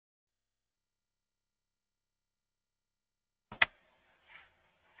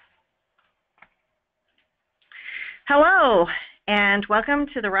Hello, and welcome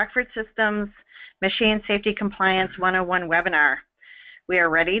to the Rockford Systems Machine Safety Compliance 101 webinar. We are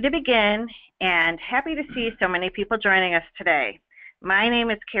ready to begin and happy to see so many people joining us today. My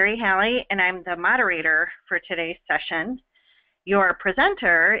name is Carrie Halley, and I'm the moderator for today's session. Your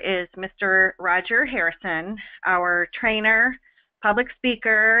presenter is Mr. Roger Harrison, our trainer, public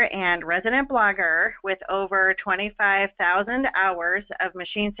speaker, and resident blogger with over 25,000 hours of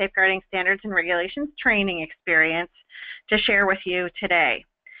machine safeguarding standards and regulations training experience to share with you today.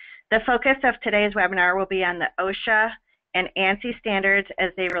 The focus of today's webinar will be on the OSHA and ANSI standards as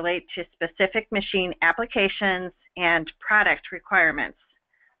they relate to specific machine applications and product requirements.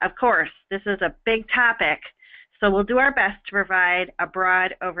 Of course, this is a big topic, so we'll do our best to provide a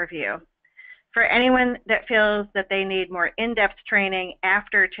broad overview. For anyone that feels that they need more in-depth training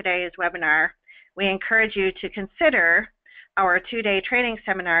after today's webinar, we encourage you to consider our two-day training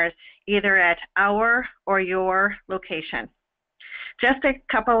seminars either at our or your location. Just a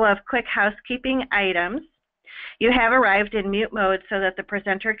couple of quick housekeeping items. You have arrived in mute mode so that the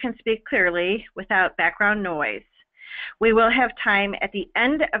presenter can speak clearly without background noise. We will have time at the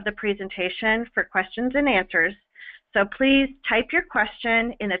end of the presentation for questions and answers, so please type your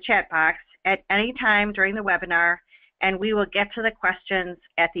question in the chat box at any time during the webinar, and we will get to the questions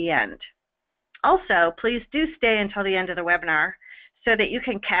at the end. Also, please do stay until the end of the webinar so that you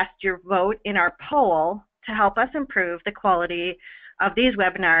can cast your vote in our poll to help us improve the quality of these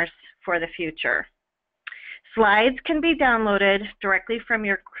webinars for the future. Slides can be downloaded directly from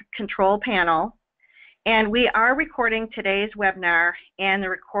your control panel, and we are recording today's webinar, and the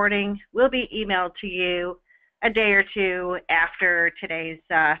recording will be emailed to you a day or two after today's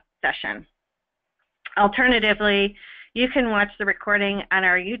session. Alternatively, you can watch the recording on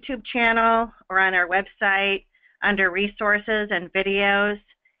our YouTube channel or on our website under resources and videos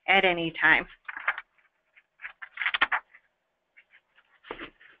at any time.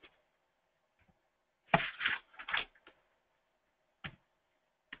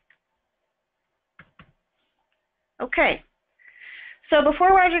 Okay, so before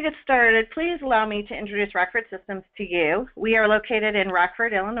Roger gets started, please allow me to introduce Rockford Systems to you. We are located in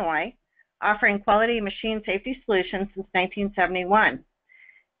Rockford, Illinois, offering quality machine safety solutions since 1971.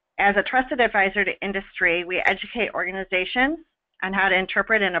 As a trusted advisor to industry, we educate organizations on how to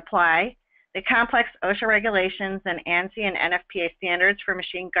interpret and apply the complex OSHA regulations and ANSI and NFPA standards for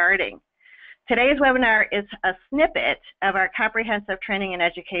machine guarding. Today's webinar is a snippet of our comprehensive training and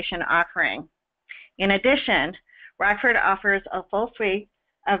education offering. In addition, Rockford offers a full suite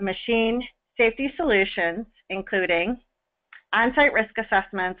of machine safety solutions, including on-site risk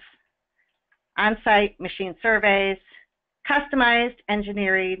assessments, on-site machine surveys, customized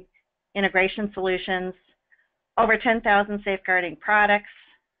engineering integration solutions, over 10,000 safeguarding products,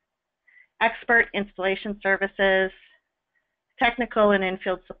 expert installation services, technical and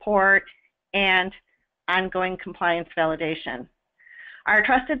in-field support, and ongoing compliance validation. Our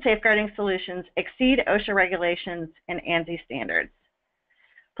trusted safeguarding solutions exceed OSHA regulations and ANSI standards.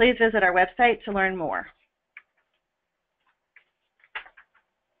 Please visit our website to learn more.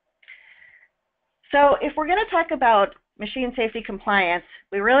 So if we're going to talk about machine safety compliance,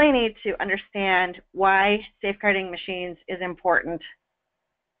 we really need to understand why safeguarding machines is important.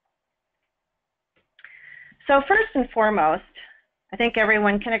 So first and foremost, I think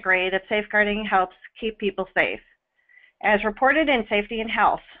everyone can agree that safeguarding helps keep people safe. As reported in Safety and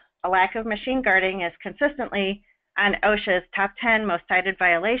Health, a lack of machine guarding is consistently on OSHA's top 10 most cited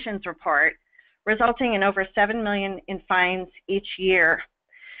violations report, resulting in over 7 million in fines each year.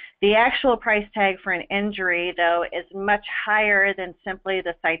 The actual price tag for an injury, though, is much higher than simply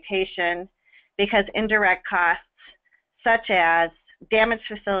the citation because indirect costs such as damaged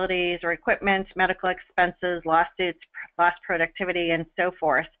facilities or equipment, medical expenses, lawsuits, lost productivity, and so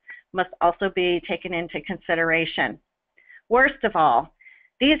forth must also be taken into consideration. Worst of all,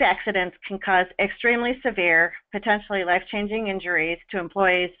 these accidents can cause extremely severe, potentially life-changing injuries to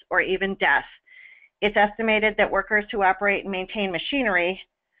employees or even death. It's estimated that workers who operate and maintain machinery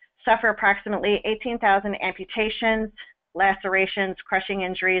suffer approximately 18,000 amputations, lacerations, crushing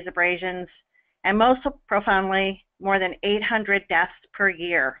injuries, abrasions, and most profoundly, more than 800 deaths per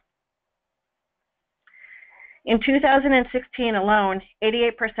year. In 2016 alone,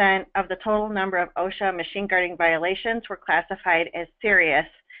 88% of the total number of OSHA machine guarding violations were classified as serious,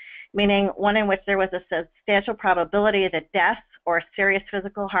 meaning one in which there was a substantial probability that death or serious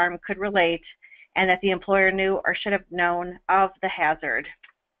physical harm could relate and that the employer knew or should have known of the hazard.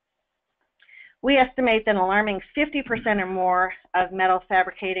 We estimate that an alarming 50% or more of metal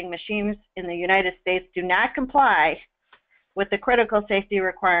fabricating machines in the United States do not comply with the critical safety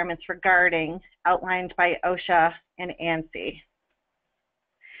requirements for guarding outlined by OSHA and ANSI.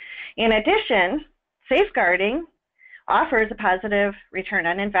 In addition, safeguarding offers a positive return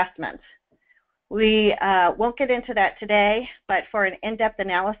on investment. We won't get into that today, but for an in-depth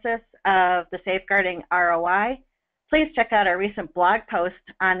analysis of the safeguarding ROI, please check out our recent blog post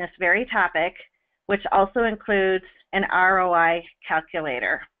on this very topic, which also includes an ROI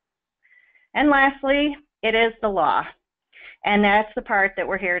calculator. And lastly, it is the law, and that's the part that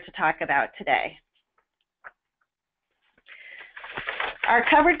we're here to talk about today. Our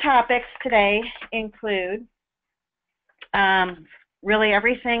covered topics today include really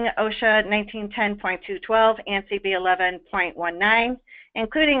everything OSHA 1910.212, ANSI B-11.19,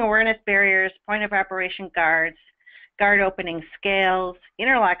 including awareness barriers, point of operation guards, guard opening scales,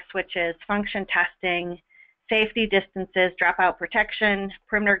 interlock switches, function testing, safety distances, dropout protection,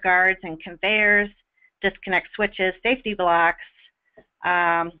 perimeter guards and conveyors, disconnect switches, safety blocks,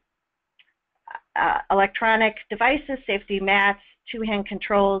 electronic devices, safety mats, two-hand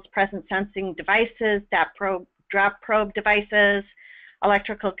controls, presence sensing devices, drop probe devices,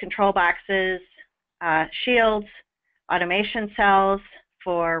 electrical control boxes, shields, automation cells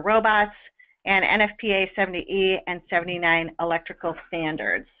for robots, and NFPA 70E and 79 electrical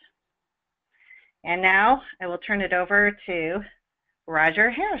standards. And now I will turn it over to Roger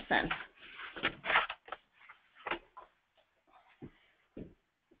Harrison.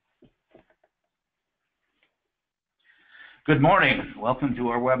 Good morning. Welcome to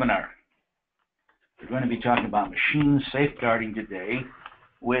our webinar. We're going to be talking about machine safeguarding today,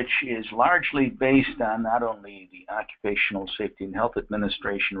 which is largely based on not only the Occupational Safety and Health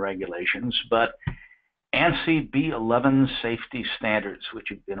Administration regulations, but ANSI B-11 safety standards, which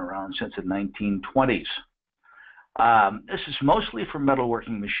have been around since the 1920s. This is mostly for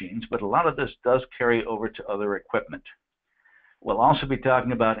metalworking machines, but a lot of this does carry over to other equipment. We'll also be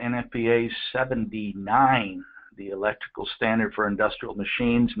talking about NFPA 79, the electrical standard for industrial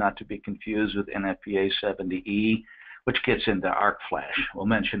machines, not to be confused with NFPA 70E, which gets into arc flash. We'll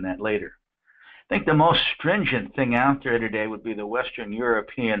mention that later. I think the most stringent thing out there today would be the Western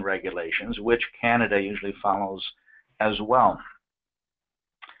European regulations, which Canada usually follows as well.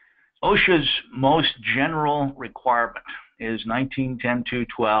 OSHA's most general requirement is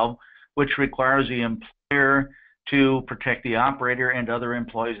 1910.212, which requires the employer to protect the operator and other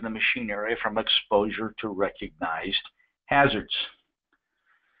employees in the machine area from exposure to recognized hazards.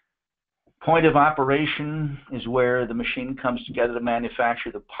 Point of operation is where the machine comes together to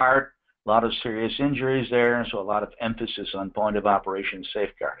manufacture the part. A lot of serious injuries there, so a lot of emphasis on point of operation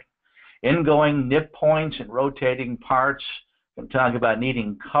safeguarding. Ingoing nip points and rotating parts, we talk about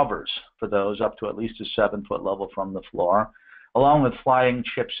needing covers for those up to at least a 7-foot level from the floor, along with flying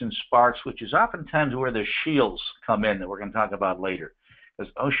chips and sparks, which is oftentimes where the shields come in that we're going to talk about later.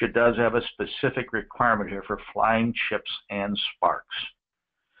 Because OSHA does have a specific requirement here for flying chips and sparks.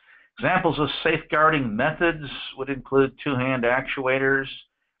 Examples of safeguarding methods would include two-hand actuators,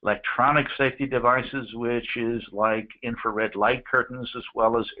 electronic safety devices, which is like infrared light curtains, as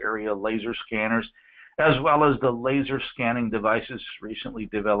well as area laser scanners, as well as the laser scanning devices recently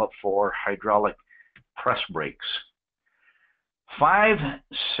developed for hydraulic press brakes. 5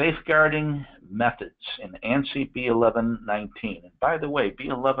 safeguarding methods in ANSI B-11-19. And by the way,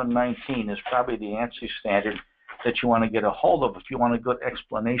 B-11-19 is probably the ANSI standard that you want to get a hold of if you want a good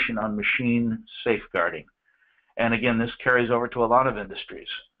explanation on machine safeguarding. And again, this carries over to a lot of industries.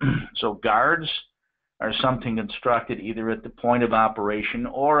 So guards are something constructed either at the point of operation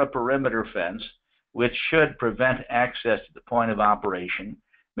or a perimeter fence, which should prevent access to the point of operation,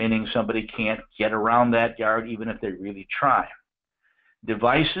 meaning somebody can't get around that guard even if they really try.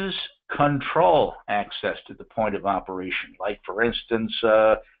 Devices control access to the point of operation, like, for instance,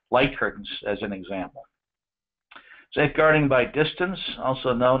 light curtains as an example. Safeguarding by distance,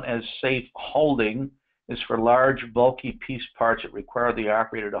 also known as safe holding, is for large, bulky piece parts that require the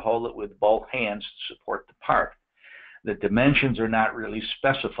operator to hold it with both hands to support the part. The dimensions are not really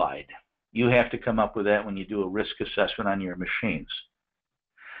specified. You have to come up with that when you do a risk assessment on your machines.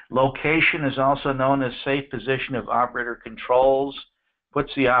 Location is also known as safe position of operator controls.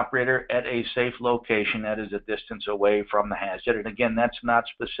 Puts the operator at a safe location that is a distance away from the hazard. And again, that's not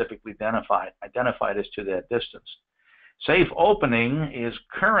specifically identified as to that distance. Safe opening is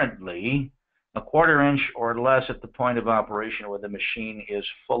currently a 1/4 inch or less at the point of operation where the machine is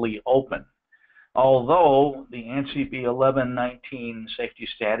fully open. Although the ANSI B-11-19 safety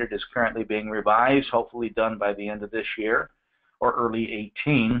standard is currently being revised, hopefully done by the end of this year or early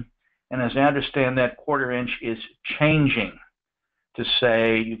 18. And as I understand, that 1/4 inch is changing to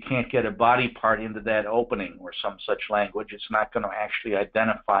say you can't get a body part into that opening or some such language. It's not going to actually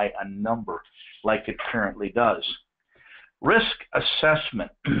identify a number like it currently does. Risk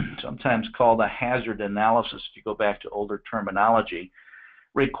assessment, sometimes called a hazard analysis if you go back to older terminology,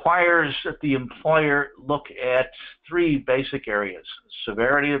 requires that the employer look at three basic areas: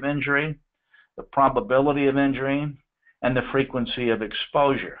 severity of injury, the probability of injury, and the frequency of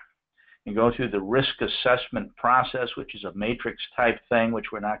exposure. You go through the risk assessment process, which is a matrix type thing, which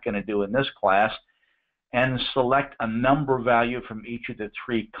we're not going to do in this class, and select a number value from each of the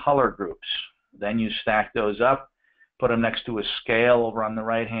three color groups. Then you stack those up, put them next to a scale over on the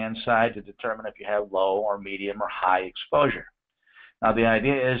right-hand side to determine if you have low or medium or high exposure. Now, the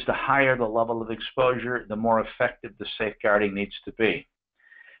idea is the higher the level of exposure, the more effective the safeguarding needs to be.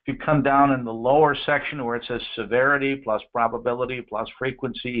 If you come down in the lower section where it says severity plus probability plus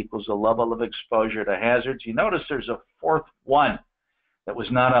frequency equals the level of exposure to hazards, you notice there's a fourth one that was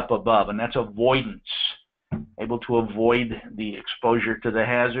not up above, and that's avoidance. Able to avoid the exposure to the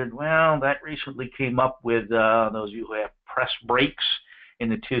hazard. Well, that recently came up with those of you who have press brakes in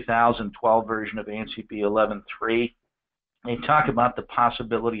the 2012 version of ANSI B-11 3. They talk about the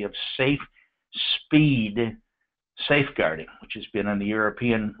possibility of safe speed safeguarding, which has been in the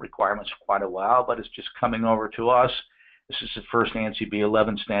European requirements for quite a while, but it's just coming over to us. This is the first ANSI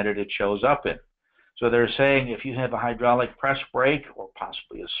B-11 standard it shows up in. So they're saying if you have a hydraulic press brake or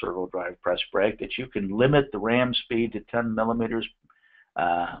possibly a servo drive press brake, that you can limit the ram speed to 10 millimeters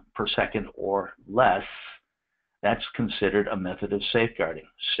per second or less. That's considered a method of safeguarding,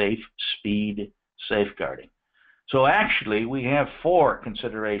 safe speed safeguarding. So actually, we have four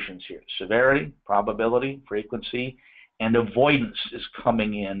considerations here: severity, probability, frequency, and avoidance is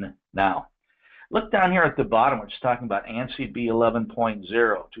coming in now. Look down here at the bottom, it's talking about ANSI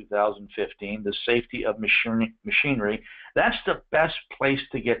B-11.0, 2015, the safety of machinery. That's the best place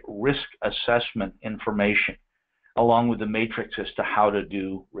to get risk assessment information, along with the matrix as to how to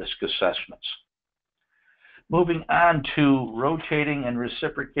do risk assessments. Moving on to rotating and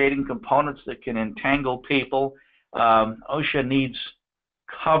reciprocating components that can entangle people. OSHA needs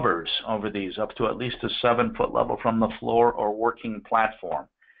covers over these up to at least a 7-foot level from the floor or working platform.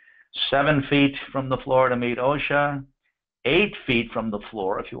 7 feet from the floor to meet OSHA, 8 feet from the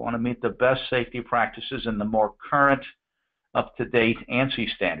floor if you want to meet the best safety practices and the more current, up-to-date ANSI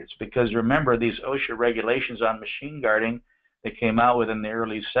standards. Because remember, these OSHA regulations on machine guarding that came out within the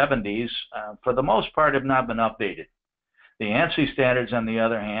early 70s, for the most part, have not been updated. The ANSI standards, on the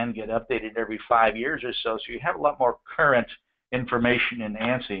other hand, get updated every 5 years or so, so you have a lot more current information in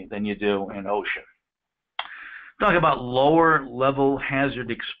ANSI than you do in OSHA. Talk about lower level hazard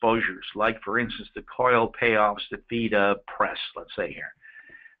exposures, like for instance the coil payoffs that feed a press, let's say here.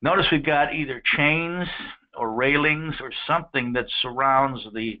 Notice we've got either chains or railings or something that surrounds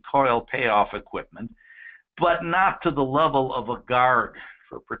the coil payoff equipment, but not to the level of a guard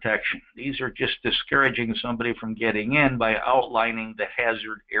for protection. These are just discouraging somebody from getting in by outlining the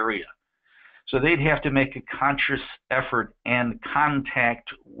hazard area. So they'd have to make a conscious effort and contact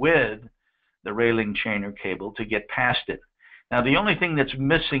with the railing, chain, or cable to get past it. Now, the only thing that's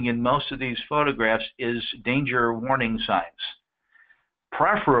missing in most of these photographs is danger warning signs.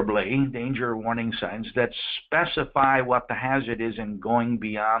 Preferably danger warning signs that specify what the hazard is and going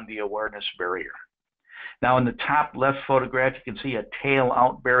beyond the awareness barrier. Now, in the top left photograph, you can see a tail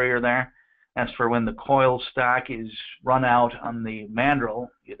out barrier there. That's for when the coil stock is run out on the mandrel.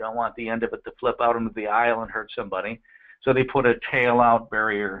 You don't want the end of it to flip out into the aisle and hurt somebody. So they put a tail out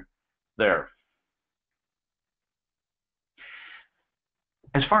barrier there.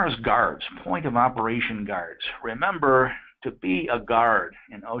 As far as guards, point of operation guards, remember to be a guard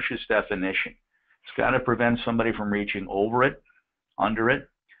in OSHA's definition, it's got to prevent somebody from reaching over it, under it,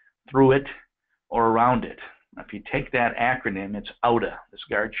 through it, or around it. If you take that acronym, it's OUTA. This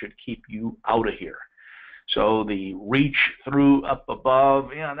guard should keep you out of here. So the reach through up above,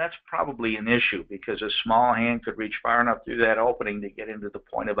 that's probably an issue because a small hand could reach far enough through that opening to get into the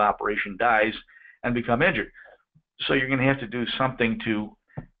point of operation dies and become injured. So you're going to have to do something to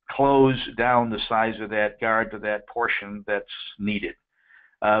close down the size of that guard to that portion that's needed.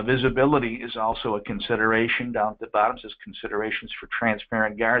 Visibility is also a consideration. Down at the bottom says considerations for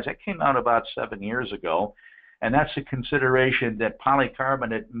transparent guards. That came out about 7 years ago. And that's a consideration that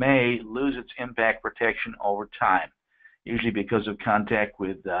polycarbonate may lose its impact protection over time, usually because of contact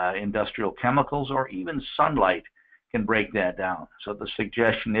with industrial chemicals or even sunlight can break that down. So the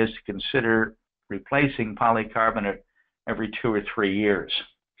suggestion is to consider replacing polycarbonate every 2 or 3 years.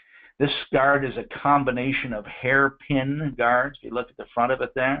 This guard is a combination of hairpin guards, if you look at the front of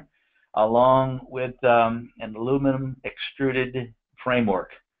it there, along with an aluminum extruded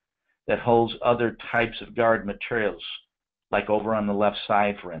framework that holds other types of guard materials, like over on the left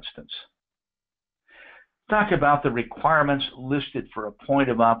side, for instance. Talk about the requirements listed for a point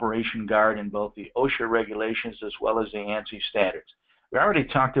of operation guard in both the OSHA regulations as well as the ANSI standards. We already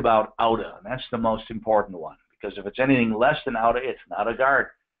talked about OUTA, and that's the most important one, because if it's anything less than OUTA, it's not a guard,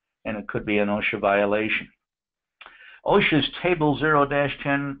 and it could be an OSHA violation. OSHA's Table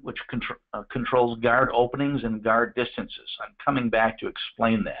 0-10, which controls guard openings and guard distances. I'm coming back to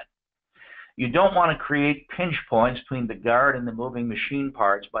explain that. You don't want to create pinch points between the guard and the moving machine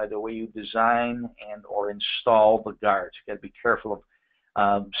parts by the way you design and or install the guards. You've got to be careful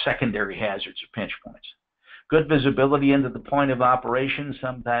of secondary hazards or pinch points. Good visibility into the point of operation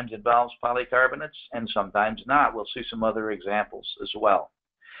sometimes involves polycarbonates and sometimes not. We'll see some other examples as well.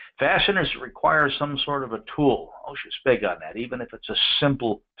 Fasteners require some sort of a tool. OSHA's big on that, even if it's a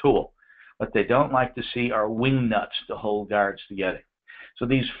simple tool. What they don't like to see are wing nuts to hold guards together. So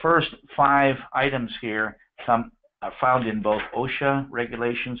these first 5 items here are found in both OSHA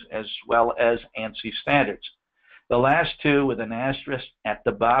regulations as well as ANSI standards. The last 2 with an asterisk at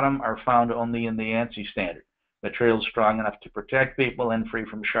the bottom are found only in the ANSI standard. Materials strong enough to protect people and free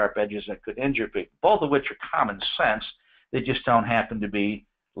from sharp edges that could injure people, both of which are common sense. They just don't happen to be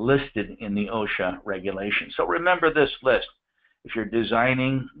listed in the OSHA regulation. So remember this list if you're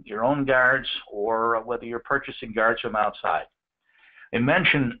designing your own guards or whether you're purchasing guards from outside. I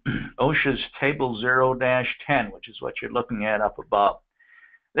mentioned OSHA's Table 0-10, which is what you're looking at up above.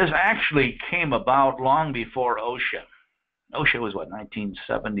 This actually came about long before OSHA. OSHA was, what,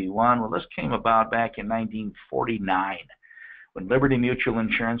 1971? Well, this came about back in 1949 when Liberty Mutual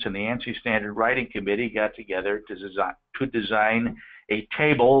Insurance and the ANSI Standard Writing Committee got together to design a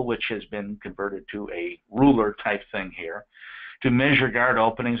table, which has been converted to a ruler type thing here, to measure guard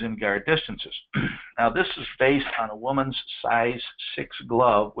openings and guard distances. Now, this is based on a woman's size 6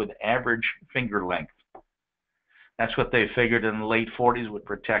 glove with average finger length. That's what they figured in the late 40s would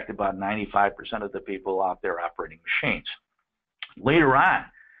protect about 95% of the people out there operating machines. Later on,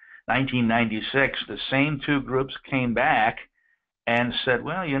 1996, the same 2 groups came back and said,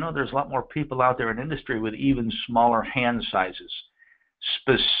 well, you know, there's a lot more people out there in industry with even smaller hand sizes.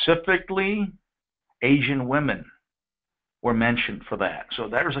 Specifically, Asian women were mentioned for that. So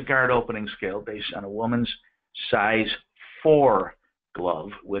there's a guard opening scale based on a woman's size 4 glove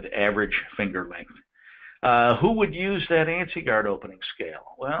with average finger length. Who would use that ANSI guard opening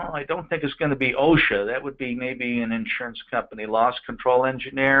scale? Well, I don't think it's going to be OSHA. That would be maybe an insurance company loss control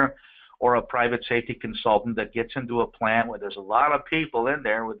engineer or a private safety consultant that gets into a plant where there's a lot of people in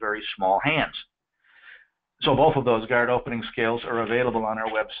there with very small hands. So both of those guard opening scales are available on our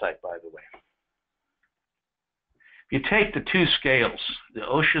website, by the way. If you take the 2 scales, the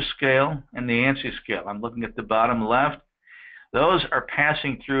OSHA scale and the ANSI scale, I'm looking at the bottom left, those are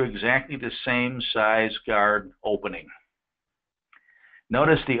passing through exactly the same size guard opening.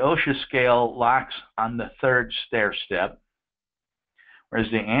 Notice the OSHA scale locks on the 3rd stair step, whereas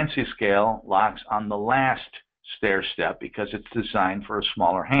the ANSI scale locks on the last stair step because it's designed for a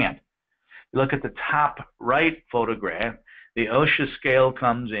smaller hand. You look at the top right photograph, the OSHA scale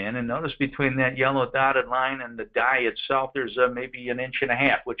comes in, and notice between that yellow dotted line and the die itself, there's maybe 1.5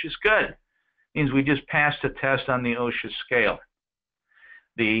 inches, which is good. It means we just passed the test on the OSHA scale.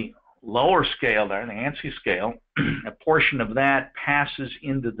 The lower scale there, the ANSI scale, a portion of that passes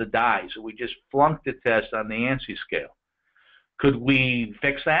into the die, so we just flunked the test on the ANSI scale. Could we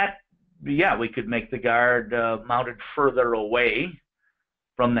fix that? Yeah, we could make the guard mounted further away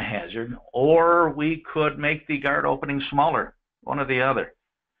from the hazard, or we could make the guard opening smaller, one or the other.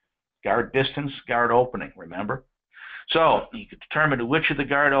 Guard distance, guard opening, remember? So you can determine which of the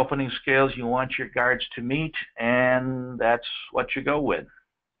guard opening scales you want your guards to meet, and that's what you go with.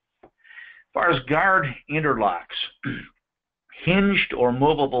 As far as guard interlocks, hinged or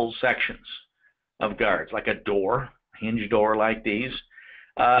movable sections of guards, like a door, hinge door like these,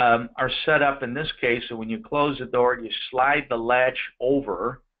 are set up in this case, so when you close the door, you slide the latch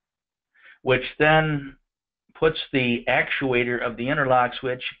over, which then puts the actuator of the interlock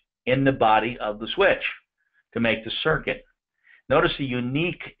switch in the body of the switch to make the circuit. Notice the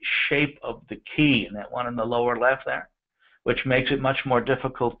unique shape of the key in that one in the lower left there, which makes it much more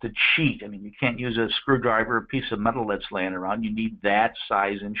difficult to cheat. I mean, you can't use a screwdriver or a piece of metal that's laying around. You need that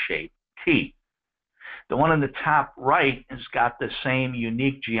size and shape key. The one in the top right has got the same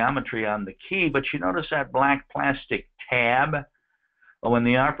unique geometry on the key, but you notice that black plastic tab? Well, when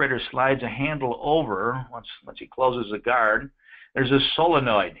the operator slides a handle over, once he closes the guard, there's a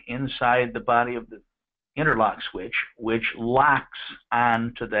solenoid inside the body of the interlock switch, which locks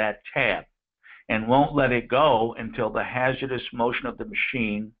onto that tab. and won't let it go until the hazardous motion of the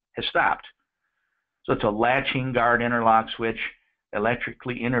machine has stopped. So it's a latching guard interlock switch,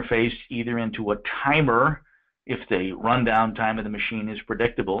 electrically interfaced either into a timer if the rundown time of the machine is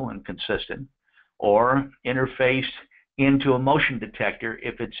predictable and consistent, or interfaced into a motion detector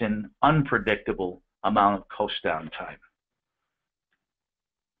if it's an unpredictable amount of coast down time.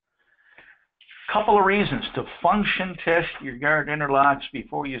 Couple of reasons to function test your guard interlocks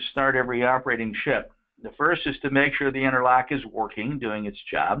before you start every operating shift. The first is to make sure the interlock is working, doing its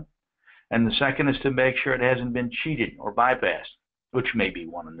job. And the second is to make sure it hasn't been cheated or bypassed, which may be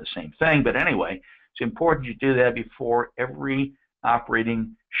one and the same thing. But anyway, it's important you do that before every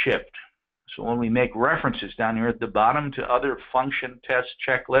operating shift. So when we make references down here at the bottom to other function test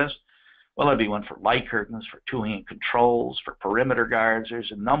checklists, well, there'll be one for light curtains, for two-hand controls, for perimeter guards.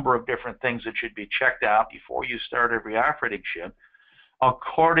 There's a number of different things that should be checked out before you start every operating shift,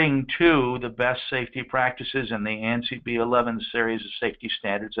 according to the best safety practices in the ANSI B-11 series of safety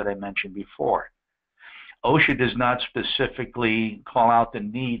standards that I mentioned before. OSHA does not specifically call out the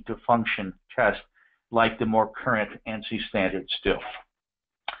need to function test like the more current ANSI standards do.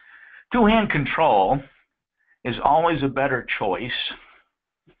 Two-hand control is always a better choice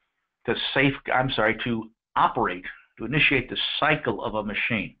to operate, to initiate the cycle of a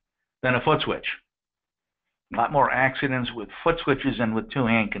machine than a foot switch. A lot more accidents with foot switches than with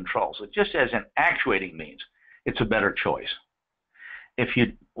two-hand controls. So just as an actuating means, it's a better choice. If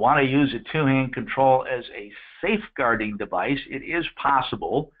you want to use a two-hand control as a safeguarding device, it is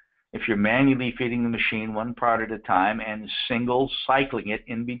possible if you're manually feeding the machine one part at a time and single cycling it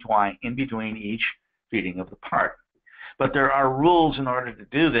in between each feeding of the part. But there are rules in order to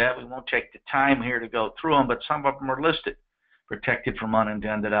do that. We won't take the time here to go through them, but some of them are listed. Protected from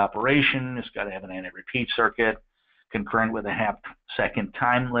unintended operation, it's got to have an anti-repeat circuit, concurrent with a half-second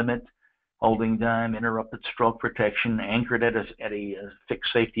time limit, holding time, interrupted stroke protection, anchored at a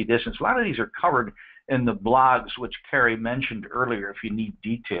fixed safety distance. A lot of these are covered in the blogs which Carrie mentioned earlier if you need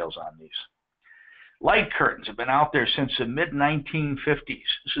details on these. Light curtains have been out there since the mid-1950s.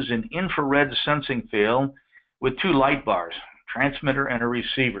 This is an infrared sensing field with two light bars, transmitter and a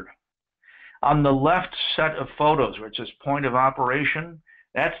receiver. On the left set of photos where it says point of operation,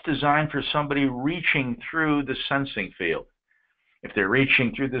 that's designed for somebody reaching through the sensing field. If they're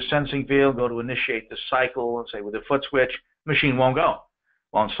reaching through the sensing field, go to initiate the cycle, let's say with a foot switch, machine won't go,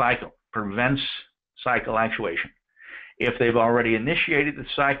 won't cycle, prevents cycle actuation. If they've already initiated the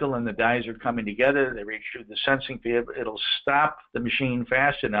cycle and the dies are coming together, they reach through the sensing field, it'll stop the machine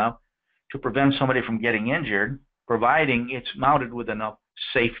fast enough to prevent somebody from getting injured, providing it's mounted with enough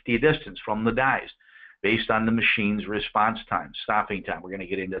safety distance from the dies based on the machine's response time, stopping time. We're going to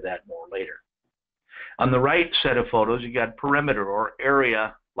get into that more later. On the right set of photos, you got perimeter or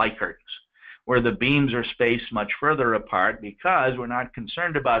area light curtains, where the beams are spaced much further apart because we're not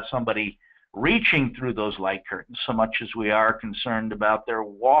concerned about somebody reaching through those light curtains so much as we are concerned about their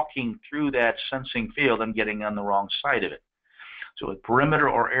walking through that sensing field and getting on the wrong side of it. So with perimeter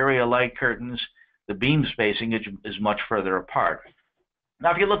or area light curtains, the beam spacing is much further apart.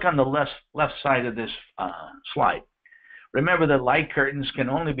 Now, if you look on the left side of this slide, remember that light curtains can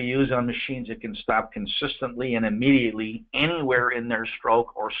only be used on machines that can stop consistently and immediately anywhere in their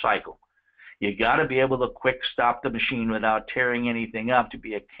stroke or cycle. You got to be able to quick stop the machine without tearing anything up to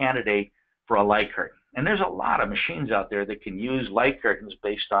be a candidate for a light curtain. And there's a lot of machines out there that can use light curtains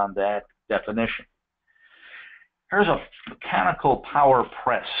based on that definition. Here's a mechanical power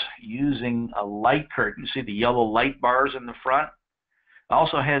press using a light curtain. See the yellow light bars in the front? It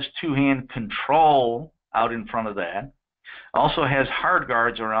also has two-hand control out in front of that. Also has hard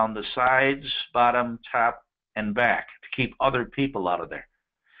guards around the sides, bottom, top, and back to keep other people out of there.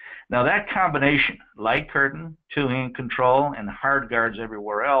 Now that combination, light curtain, two-hand control, and hard guards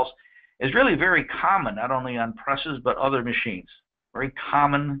everywhere else, is really very common, not only on presses, but other machines. Very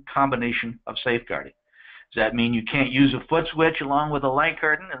common combination of safeguarding. Does that mean you can't use a foot switch along with a light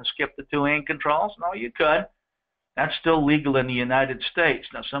curtain and skip the two-hand controls? No, you could. That's still legal in the United States.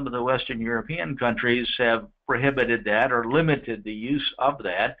 Now, some of the Western European countries have prohibited that or limited the use of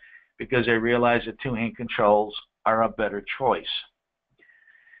that because they realize that two-hand controls are a better choice.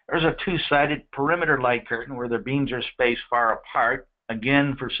 There's a two-sided perimeter light curtain where the beams are spaced far apart,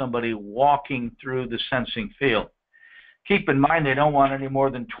 again for somebody walking through the sensing field. Keep in mind they don't want any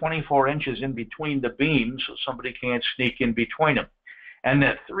more than 24 inches in between the beams so somebody can't sneak in between them. And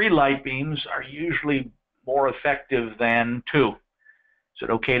that 3 light beams are usually more effective than 2. Is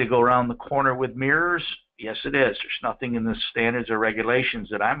it okay to go around the corner with mirrors? Yes, it is. There's nothing in the standards or regulations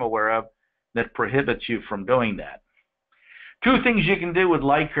that I'm aware of that prohibits you from doing that. 2 things you can do with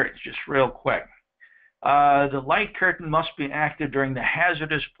light curtains, just real quick. The light curtain must be active during the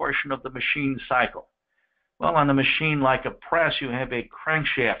hazardous portion of the machine cycle. Well, on a machine like a press, you have a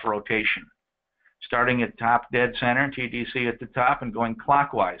crankshaft rotation, starting at top dead center, TDC at the top, and going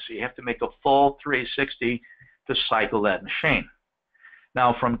clockwise. So you have to make a full 360 to cycle that machine.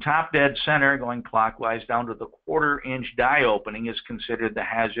 Now, from top dead center, going clockwise down to the 1/4-inch die opening is considered the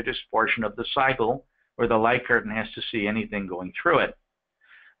hazardous portion of the cycle, where the light curtain has to see anything going through it.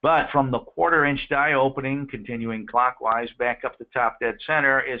 But from the 1/4-inch die opening, continuing clockwise back up to top dead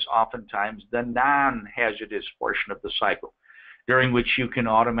center, is oftentimes the non-hazardous portion of the cycle, during which you can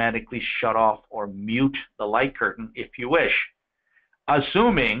automatically shut off or mute the light curtain if you wish,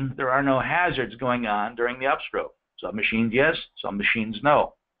 assuming there are no hazards going on during the upstroke. Some machines yes, some machines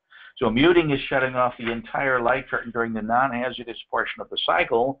no. So muting is shutting off the entire light curtain during the non-hazardous portion of the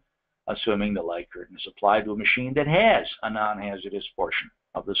cycle, assuming the light curtain is applied to a machine that has a non-hazardous portion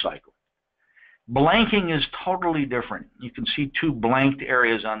of the cycle. Blanking is totally different. You can see 2 blanked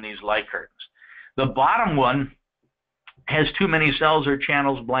areas on these light curtains. The bottom one has too many cells or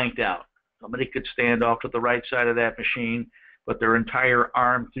channels blanked out. Somebody could stand off to the right side of that machine, put their entire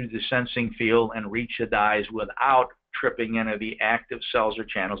arm through the sensing field and reach the dies without tripping any of the active cells or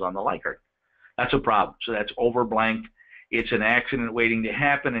channels on the light curtain. That's a problem. So that's over blanked. It's an accident waiting to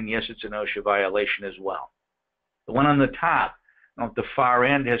happen, and yes, it's an OSHA violation as well. The one on the top, at the far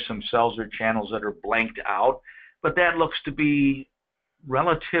end, has some cells or channels that are blanked out, but that looks to be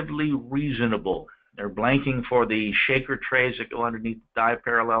relatively reasonable. They're blanking for the shaker trays that go underneath the die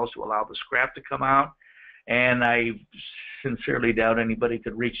parallels to allow the scrap to come out, and I sincerely doubt anybody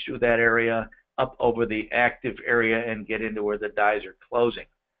could reach through that area up over the active area and get into where the dies are closing.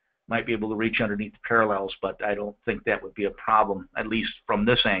 Might be able to reach underneath the parallels, but I don't think that would be a problem, at least from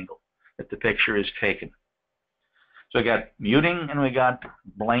this angle that the picture is taken. So we got muting and we got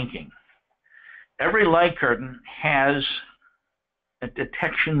blanking. Every light curtain has a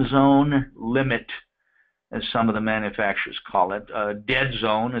detection zone limit, as some of the manufacturers call it. A dead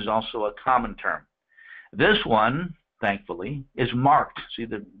zone is also a common term. This one, thankfully, is marked. See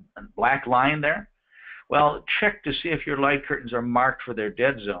the black line there? Well, check to see if your light curtains are marked for their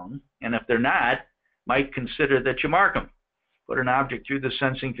dead zone, and if they're not, might consider that you mark them. Put an object through the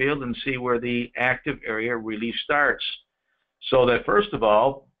sensing field and see where the active area really starts, so that first of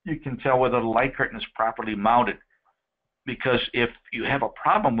all, you can tell whether the light curtain is properly mounted. Because if you have a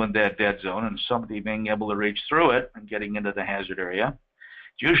problem with that dead zone and somebody being able to reach through it and getting into the hazard area,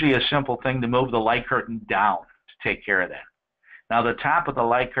 it's usually a simple thing to move the light curtain down to take care of that. Now, the top of the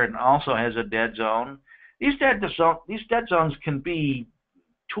light curtain also has a dead zone. These dead zones can be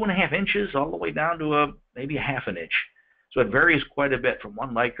 2.5 inches all the way down to maybe 1/2 inch. So it varies quite a bit from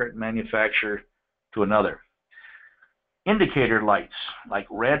one light curtain manufacturer to another. Indicator lights, like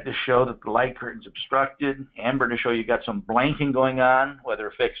red to show that the light curtain's obstructed, amber to show you got some blanking going on, whether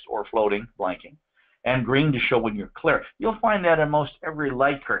fixed or floating blanking, and green to show when you're clear. You'll find that in most every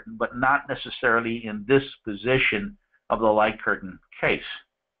light curtain, but not necessarily in this position of the light curtain case.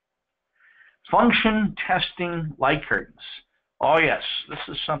 Function testing light curtains. Oh yes, this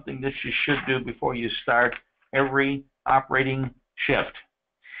is something that you should do before you start every operating shift.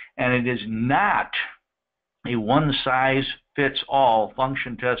 And it is not a one-size-fits-all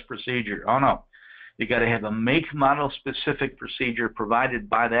function test procedure. Oh no, you got to have a make model specific procedure provided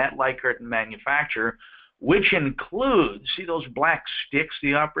by that light curtain manufacturer, which includes, see those black sticks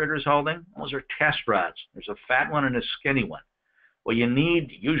the operator is holding? Those are test rods. There's a fat one and a skinny one. Well, you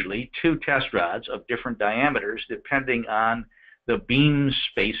need usually 2 test rods of different diameters depending on the beam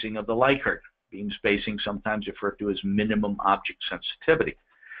spacing of the light curtain. Beam spacing sometimes referred to as minimum object sensitivity.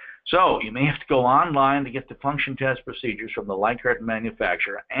 So you may have to go online to get the function test procedures from the light curtain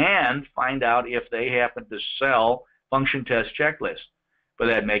manufacturer and find out if they happen to sell function test checklists for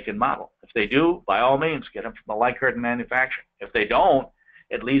that make and model. If they do, by all means, get them from the light curtain manufacturer. If they don't,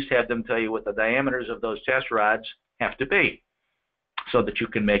 at least have them tell you what the diameters of those test rods have to be so that you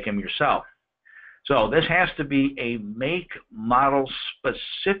can make them yourself. So this has to be a make model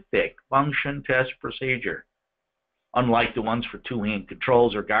specific function test procedure, unlike the ones for two-hand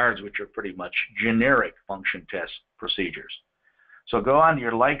controls or guards, which are pretty much generic function test procedures. So go on to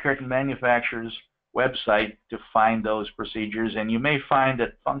your light curtain manufacturer's website to find those procedures, and you may find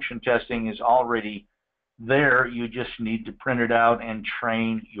that function testing is already there. You just need to print it out and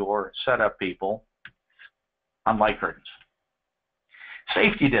train your setup people on light curtains.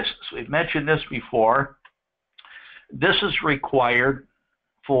 Safety distance. We've mentioned this before. This is required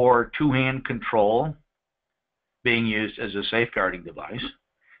for two-hand control being used as a safeguarding device,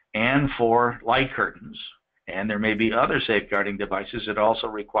 and for light curtains, And there may be other safeguarding devices that also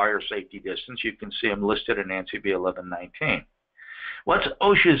require safety distance. You can see them listed in ANSI B-11-19. What's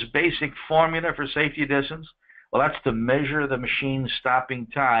OSHA's basic formula for safety distance? Well, that's to measure the machine's stopping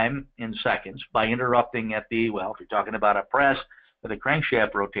time in seconds by interrupting at the, well, if you're talking about a press with a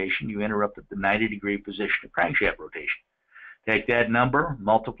crankshaft rotation, you interrupt at the 90-degree position of crankshaft rotation. Take that number,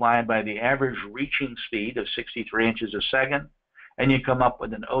 multiply it by the average reaching speed of 63 inches a second, and you come up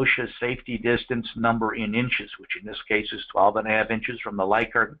with an OSHA safety distance number in inches, which in this case is 12.5 inches from the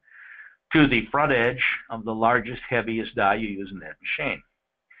light curtain to the front edge of the largest, heaviest die you use in that machine.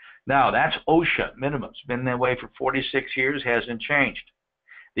 Now, that's OSHA minimum. It's been that way for 46 years, hasn't changed.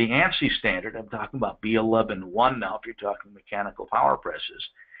 The ANSI standard, I'm talking about B-11-1 now if you're talking mechanical power presses,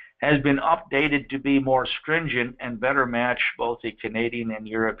 has been updated to be more stringent and better match both the Canadian and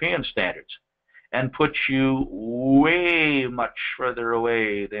European standards and puts you way much further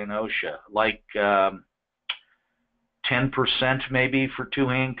away than OSHA, like 10% maybe for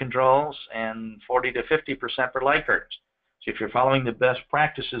two-hand controls and 40 to 50% for light curtains. So if you're following the best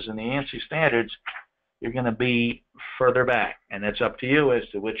practices in the ANSI standards, you're going to be further back, and it's up to you as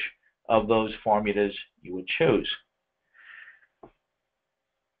to which of those formulas you would choose.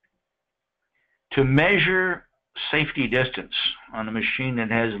 To measure safety distance on a machine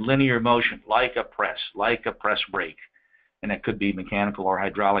that has linear motion, like a press brake, and it could be mechanical or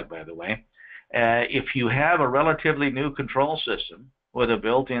hydraulic, by the way, if you have a relatively new control system with a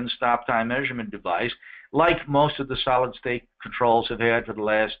built-in stop time measurement device, like most of the solid-state controls have had for the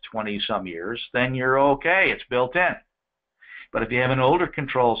last 20-some years, then you're okay. It's built in. But if you have an older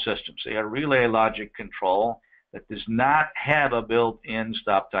control system, say a relay logic control that does not have a built-in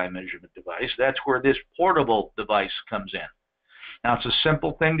stop time measurement device, that's where this portable device comes in. Now, it's a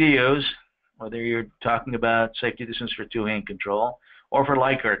simple thing to use, whether you're talking about safety distance for two-hand control or for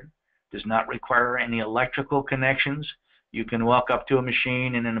light curtain. It does not require any electrical connections. You can walk up to a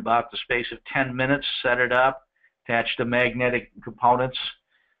machine and in about the space of 10 minutes, set it up, attach the magnetic components,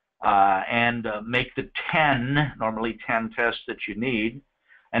 and make the 10, normally 10 tests that you need,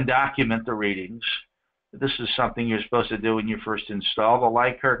 and document the readings. This is something you're supposed to do when you first install the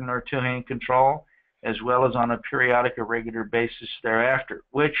light curtain or two-hand control, as well as on a periodic or regular basis thereafter,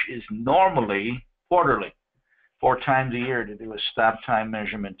 which is normally quarterly, 4 times a year to do a stop time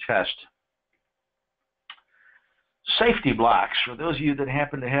measurement test. Safety blocks, for those of you that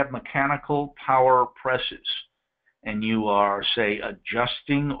happen to have mechanical power presses and you are, say,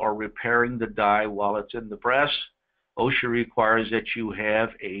 adjusting or repairing the die while it's in the press, OSHA requires that you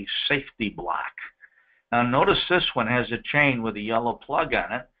have a safety block. Now notice this one has a chain with a yellow plug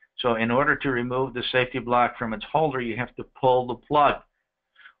on it, so in order to remove the safety block from its holder, you have to pull the plug,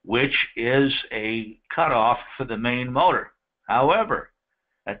 which is a cutoff for the main motor. However,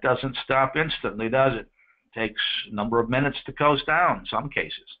 that doesn't stop instantly, does it? It takes a number of minutes to coast down in some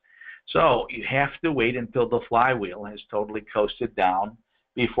cases. So you have to wait until the flywheel has totally coasted down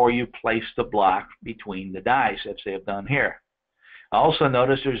before you place the block between the dies, as they have done here. Also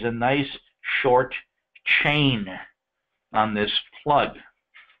notice there's a nice short chain on this plug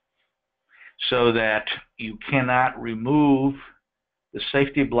so that you cannot remove the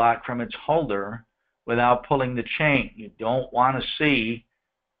safety block from its holder without pulling the chain. You don't want to see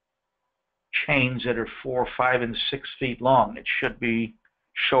chains that are 4, 5, and 6 feet long. It should be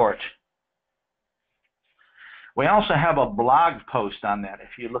short. We also have a blog post on that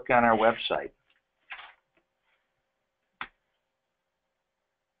if you look on our website.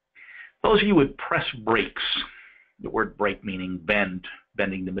 Those of you with press brakes, the word brake meaning bend,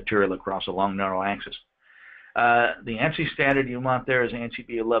 bending the material across a long, narrow axis. The ANSI standard you want there is ANSI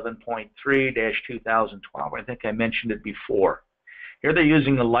B-11.3-2012. I think I mentioned it before. Here they're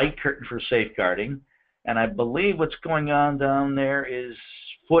using a light curtain for safeguarding, and I believe what's going on down there is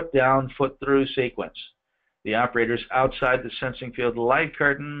foot down, foot through sequence. The operator's outside the sensing field of the light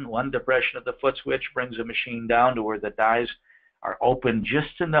curtain. One depression of the foot switch brings the machine down to where the dies are open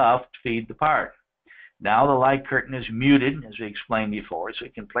just enough to feed the part. Now the light curtain is muted, as we explained before, so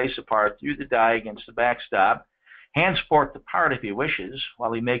he can place the part through the die against the backstop, hand sport the part if he wishes,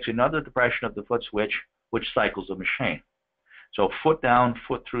 while he makes another depression of the foot switch, which cycles the machine. So foot down,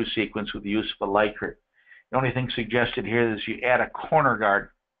 foot through sequence with the use of a light curtain. The only thing suggested here is you add a corner guard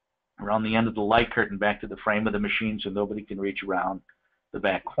around the end of the light curtain back to the frame of the machine so nobody can reach around the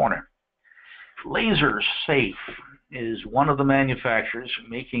back corner. Laser Safe is one of the manufacturers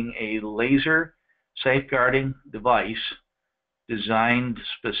making a laser safeguarding device designed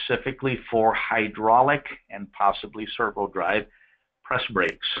specifically for hydraulic and possibly servo drive press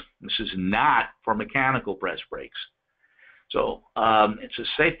brakes. This is not for mechanical press brakes. So it's a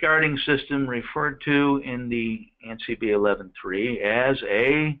safeguarding system referred to in the ANSI B-11 as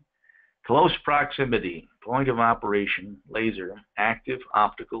a close proximity point of operation laser active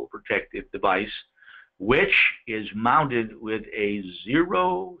optical protective device, which is mounted with a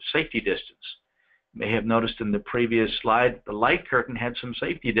zero safety distance. You may have noticed in the previous slide, the light curtain had some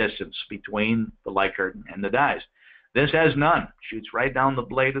safety distance between the light curtain and the dies. This has none. Shoots right down the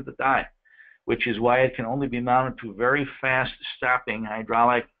blade of the die, which is why it can only be mounted to very fast stopping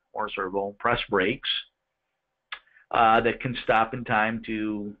hydraulic or servo press brakes that can stop in time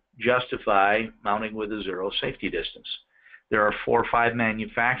to justify mounting with a zero safety distance. There are 4 or 5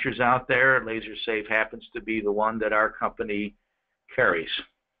 manufacturers out there. LaserSafe happens to be the one that our company carries.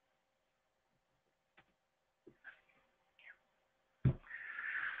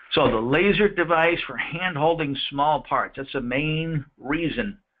 So the laser device for hand-holding small parts, that's the main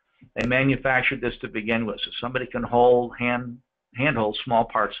reason they manufactured this to begin with, so somebody can handhold small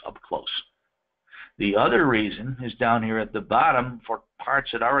parts up close. The other reason is down here at the bottom for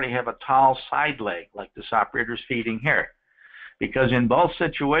parts that already have a tall side leg, like this operator's feeding here. Because in both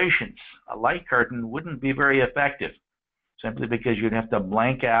situations, a light curtain wouldn't be very effective, simply because you'd have to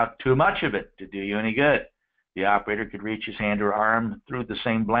blank out too much of it to do you any good. The operator could reach his hand or arm through the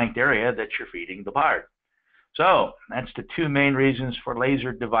same blanked area that you're feeding the part. So that's the 2 main reasons for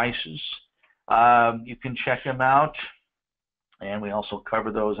laser devices. You can check them out, and we also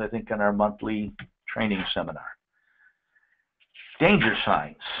cover those, I think, in our monthly training seminar. Danger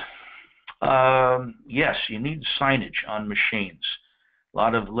signs. Yes, you need signage on machines. A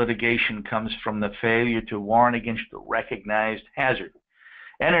lot of litigation comes from the failure to warn against the recognized hazard.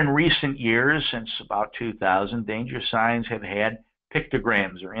 And in recent years, since about 2000, danger signs have had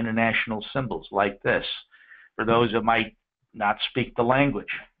pictograms or international symbols like this, for those that might not speak the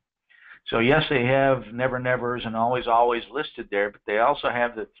language. So yes, they have never nevers and always always listed there, but they also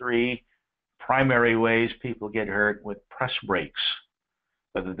have the 3 primary ways people get hurt with press brakes.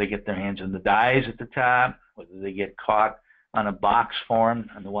 Whether they get their hands on the dies at the top, whether they get caught on a box form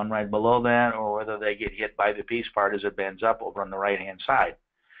on the one right below that, or whether they get hit by the piece part as it bends up over on the right-hand side.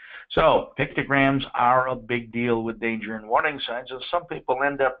 So pictograms are a big deal with danger and warning signs, and some people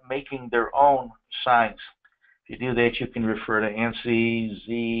end up making their own signs. If you do that, you can refer to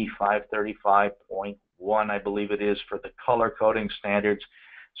ANSI Z535.1, I believe it is, for the color coding standards,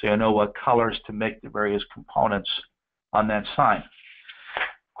 so you know what colors to make the various components on that sign.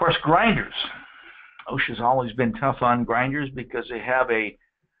 Of course, grinders. OSHA's always been tough on grinders because they have a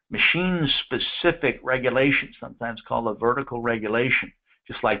machine-specific regulation, sometimes called a vertical regulation,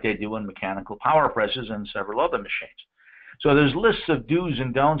 just like they do in mechanical power presses and several other machines. So there's lists of do's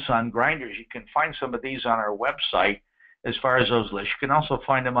and don'ts on grinders. You can find some of these on our website as far as those lists. You can also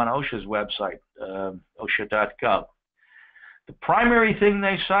find them on OSHA's website, OSHA.gov. The primary thing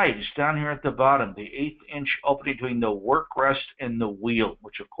they cite is down here at the bottom, the 1/8-inch opening between the work rest and the wheel,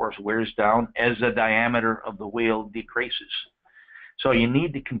 which of course wears down as the diameter of the wheel decreases. So you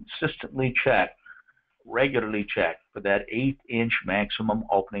need to consistently check, regularly check, for that 1/8-inch maximum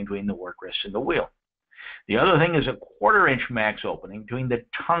opening between the work rest and the wheel. The other thing is a 1/4-inch max opening between the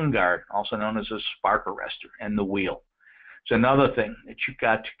tongue guard, also known as a spark arrestor, and the wheel. It's another thing that you've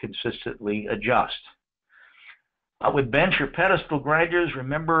got to consistently adjust. With bench or pedestal grinders,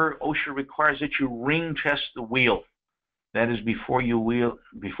 remember OSHA requires that you ring test the wheel. That is, before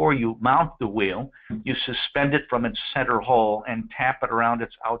you mount the wheel, you suspend it from its center hole and tap it around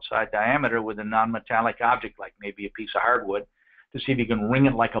its outside diameter with a non-metallic object, like maybe a piece of hardwood, to see if you can ring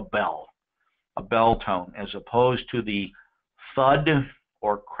it like a bell tone, as opposed to the thud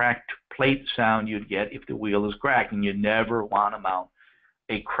or cracked plate sound you'd get if the wheel is cracked, and you never want to mount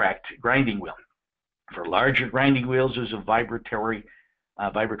a cracked grinding wheel. For larger grinding wheels, there's a vibratory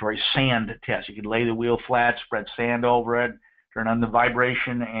sand test. You can lay the wheel flat, spread sand over it, turn on the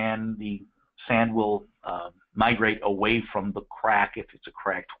vibration, and the sand will migrate away from the crack if it's a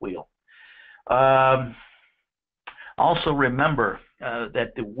cracked wheel. Also remember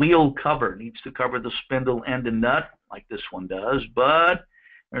that the wheel cover needs to cover the spindle end and nut, like this one does, but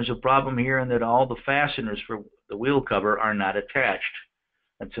there's a problem here in that all the fasteners for the wheel cover are not attached.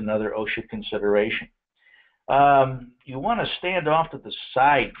 That's another OSHA consideration. You want to stand off to the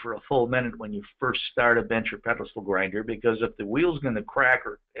side for a full minute when you first start a bench or pedestal grinder, because if the wheel's going to crack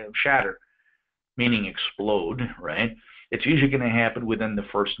or shatter, meaning explode, right, it's usually going to happen within the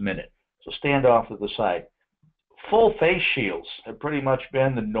first minute. So stand off to the side. Full face shields have pretty much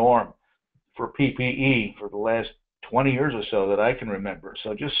been the norm for PPE for the last 20 years or so that I can remember.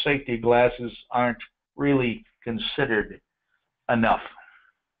 So just safety glasses aren't really considered enough.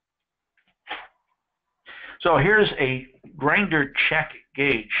 So here's a grinder check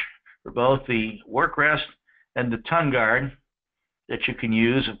gauge for both the work rest and the ton guard that you can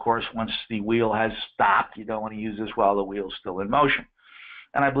use, of course, once the wheel has stopped. You don't want to use this while the wheel's still in motion.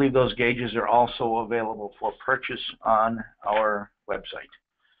 And I believe those gauges are also available for purchase on our website.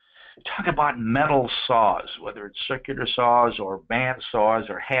 Talk about metal saws, whether it's circular saws or band saws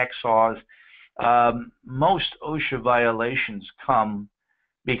or hacksaws. Most OSHA violations come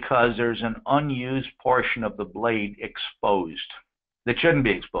because there's an unused portion of the blade exposed that shouldn't be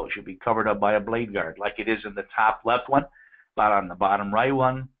exposed. Should be covered up by a blade guard, like it is in the top left one, but on the bottom right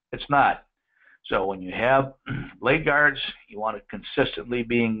one, it's not. So when you have blade guards, you want to consistently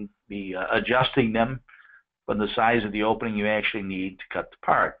be adjusting them from the size of the opening you actually need to cut the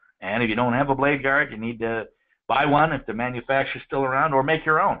part. And if you don't have a blade guard, you need to buy one if the manufacturer's still around, or make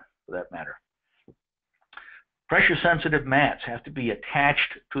your own for that matter. Pressure-sensitive mats have to be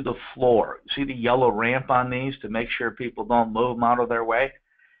attached to the floor. See the yellow ramp on these to make sure people don't move them out of their way?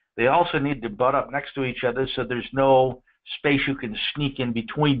 They also need to butt up next to each other so there's no space you can sneak in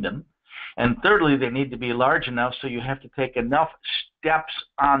between them. And thirdly, they need to be large enough so you have to take enough steps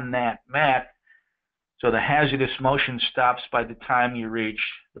on that mat so the hazardous motion stops by the time you reach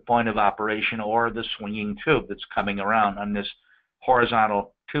the point of operation or the swinging tube that's coming around on this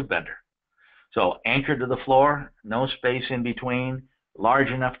horizontal tube bender. So anchored to the floor, no space in between, large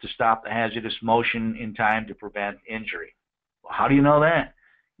enough to stop the hazardous motion in time to prevent injury. Well, how do you know that?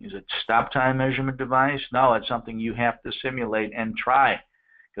 Use a stop time measurement device? No, it's something you have to simulate and try,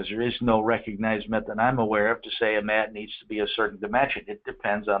 because there is no recognized method I'm aware of to say a mat needs to be a certain dimension. It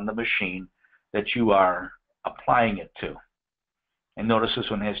depends on the machine that you are applying it to. And notice this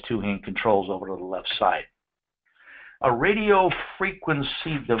one has two-hand controls over to the left side. A radio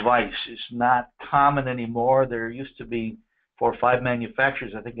frequency device is not common anymore. There used to be 4 or 5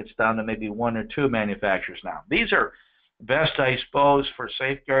 manufacturers. I think it's down to maybe 1 or 2 manufacturers now. These are best, I suppose, for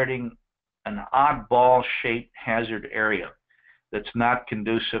safeguarding an oddball-shaped hazard area that's not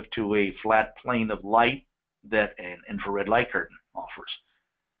conducive to a flat plane of light that an infrared light curtain offers.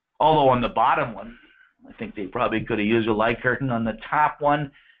 Although on the bottom one, I think they probably could have used a light curtain. On the top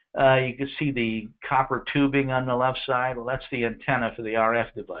one, you can see the copper tubing on the left side. Well, that's the antenna for the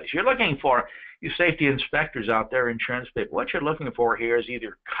RF device. You're looking for, you safety inspectors out there, insurance people, what you're looking for here is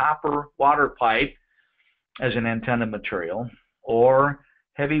either copper water pipe as an antenna material, or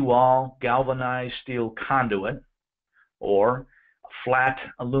heavy wall galvanized steel conduit, or flat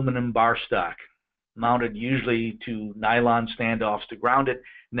aluminum bar stock, mounted usually to nylon standoffs to ground it,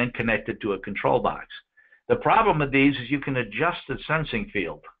 and then connected to a control box. The problem with these is you can adjust the sensing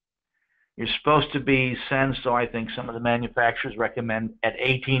field. You're supposed to be sensed, so I think some of the manufacturers recommend at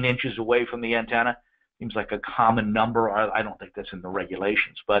 18 inches away from the antenna. Seems like a common number. I don't think that's in the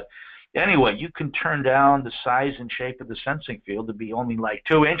regulations. But anyway, you can turn down the size and shape of the sensing field to be only like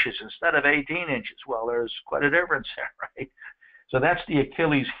 2 inches instead of 18 inches. Well, there's quite a difference there, right? So that's the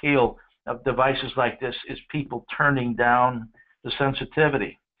Achilles heel of devices like this, is people turning down the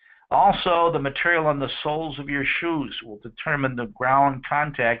sensitivity. Also, the material on the soles of your shoes will determine the ground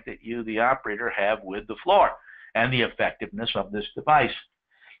contact that you, the operator, have with the floor and the effectiveness of this device.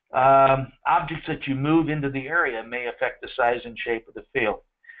 Objects that you move into the area may affect the size and shape of the field.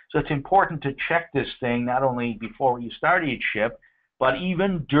 So it's important to check this thing not only before you start each shift, but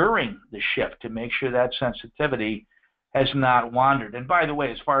even during the shift to make sure that sensitivity has not wandered. And by the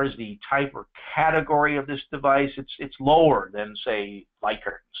way, as far as the type or category of this device, it's lower than, say, light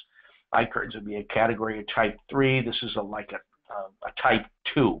curtains. Light curtains would be a category of type 3. This is like a type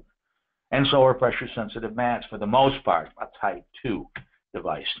 2. And so are pressure-sensitive mats, for the most part, a type 2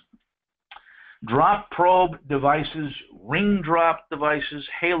 device. Drop probe devices, ring drop devices,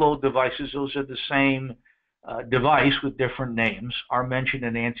 halo devices, those are the same device with different names, are mentioned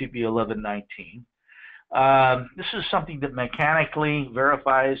in ANSI B-11 and 19. This is something that mechanically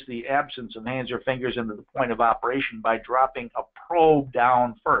verifies the absence of hands or fingers into the point of operation by dropping a probe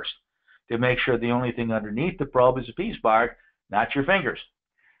down first to make sure the only thing underneath the probe is a piece bar, not your fingers.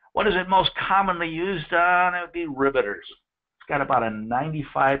 What is it most commonly used on? It would be riveters. It's got about a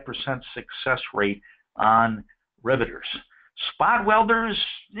 95% success rate on riveters. Spot welders,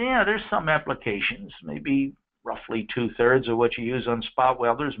 yeah, there's some applications. Maybe roughly 2/3 of what you use on spot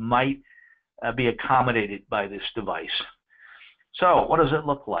welders might be accommodated by this device. So what does it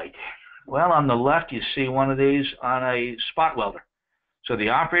look like? Well, on the left you see one of these on a spot welder. So the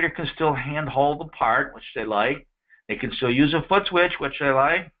operator can still hand hold the part, which they like. They can still use a foot switch, which they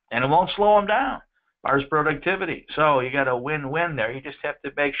like, and it won't slow them down as far as productivity. So you got a win-win there. You just have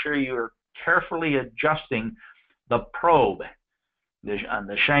to make sure you're carefully adjusting the probe. On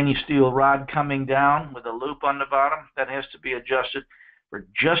the shiny steel rod coming down with a loop on the bottom, that has to be adjusted for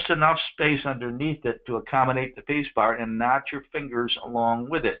just enough space underneath it to accommodate the piece part and not your fingers along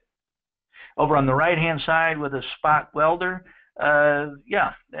with it. Over on the right-hand side with a spot welder,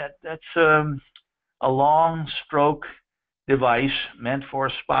 that's a long stroke device meant for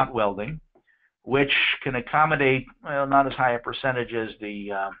spot welding, which can accommodate, well, not as high a percentage as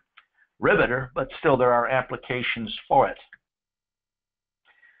the riveter, but still there are applications for it.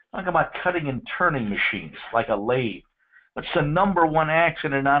 Talk about cutting and turning machines, like a lathe. What's the #1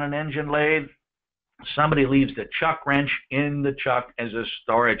 accident on an engine lathe? Somebody leaves the chuck wrench in the chuck as a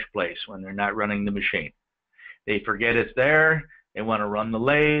storage place when they're not running the machine. They forget it's there. They want to run the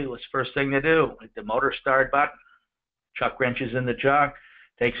lathe. What's the first thing they do? Hit the motor start button. Chuck wrench is in the chuck,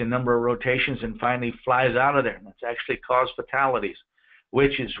 takes a number of rotations, and finally flies out of there. And that's actually caused fatalities,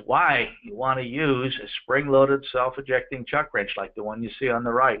 which is why you want to use a spring-loaded, self-ejecting chuck wrench like the one you see on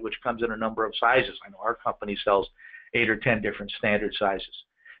the right, which comes in a number of sizes. I know our company sells 8 or 10 different standard sizes.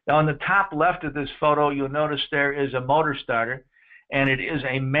 Now, on the top left of this photo, you'll notice there is a motor starter, and it is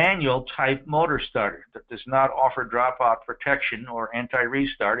a manual type motor starter that does not offer dropout protection or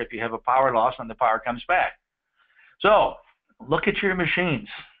anti-restart if you have a power loss and the power comes back. So, look at your machines.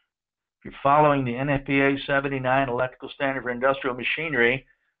 If you're following the NFPA 79 electrical standard for industrial machinery,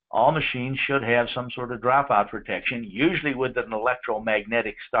 all machines should have some sort of dropout protection, usually with an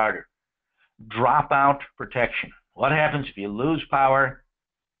electromagnetic starter. Dropout protection. What happens if you lose power?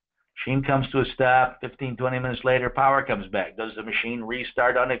 Machine comes to a stop, 15, 20 minutes later, power comes back. Does the machine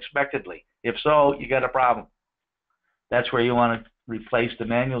restart unexpectedly? If so, you got a problem. That's where you want to replace the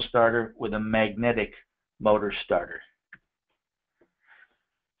manual starter with a magnetic motor starter.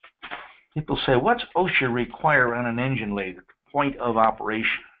 People say, what's OSHA require on an engine lathe at the point of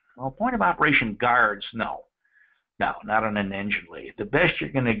operation? Well, point of operation guards, no. No, not on an engine lathe. The best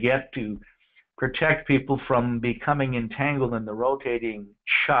you're going to get to protect people from becoming entangled in the rotating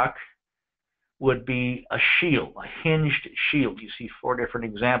chuck would be a shield, a hinged shield. You see 4 different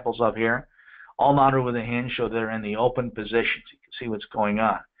examples of here, all mounted with a hinge so they're in the open position so you can see what's going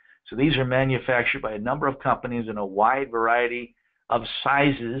on. So these are manufactured by a number of companies in a wide variety of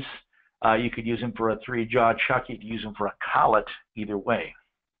sizes. You could use them for a 3-jaw chuck. You could use them for a collet, either way.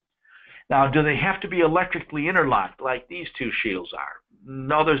 Now, do they have to be electrically interlocked like these 2 shields are?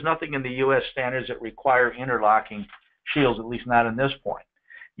 No, there's nothing in the U.S. standards that require interlocking shields, at least not in this point.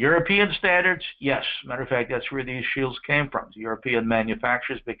 European standards, yes. Matter of fact, that's where these shields came from, the European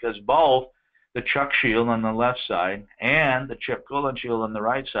manufacturers, because both the chuck shield on the left side and the chip coolant shield on the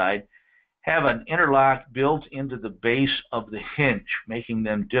right side have an interlock built into the base of the hinge, making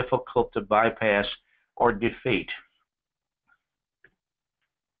them difficult to bypass or defeat.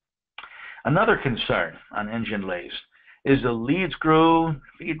 Another concern on engine lathes is the lead screw,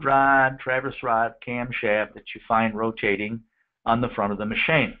 feed rod, traverse rod, camshaft that you find rotating on the front of the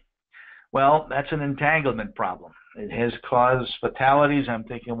machine. Well, that's an entanglement problem. It has caused fatalities. I'm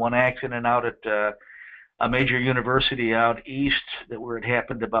thinking one accident out at a major university out east where it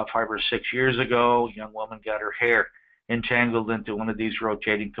happened about 5 or 6 years ago. A young woman got her hair entangled into one of these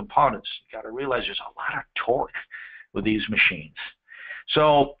rotating components. You got to realize there's a lot of torque with these machines.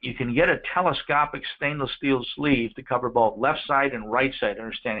 So you can get a telescopic stainless steel sleeve to cover both left side and right side. I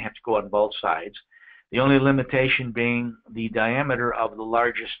understand you have to go on both sides. The only limitation being the diameter of the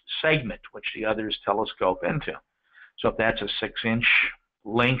largest segment, which the others telescope into. So if that's a 6-inch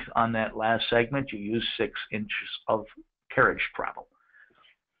length on that last segment, you use 6 inches of carriage travel.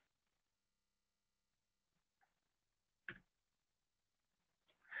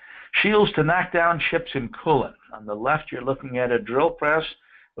 Shields to knock down chips in coolant. On the left, you're looking at a drill press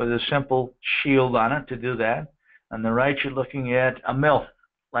with a simple shield on it to do that. On the right, you're looking at a mill,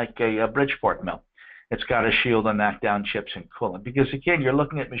 like a Bridgeport mill. It's got a shield to knock down chips in coolant. Because, again, you're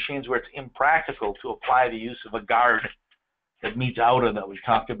looking at machines where it's impractical to apply the use of a guard that meets outer that we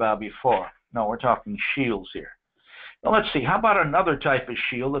talked about before. No, we're talking shields here. Now, let's see. How about another type of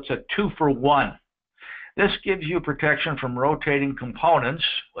shield? It's a 2-for-1. This gives you protection from rotating components,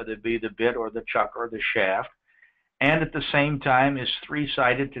 whether it be the bit or the chuck or the shaft, and at the same time is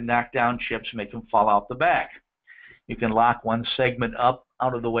 3-sided to knock down chips, make them fall out the back. You can lock one segment up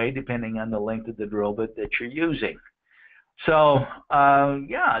out of the way depending on the length of the drill bit that you're using. So,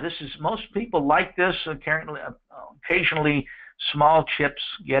 yeah, this is, most people like this. Occasionally, small chips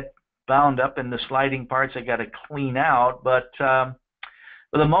get bound up in the sliding parts they got to clean out, but for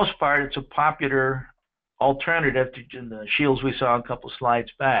the most part, it's a popular alternative to the shields we saw a couple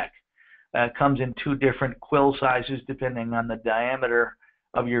slides back. It comes in 2 different quill sizes depending on the diameter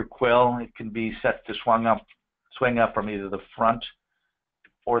of your quill. It can be set to swing up from either the front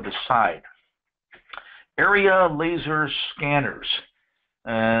or the side. Area laser scanners.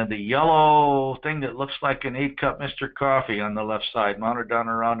 The yellow thing that looks like an 8-cup Mr. Coffee on the left side, mounted down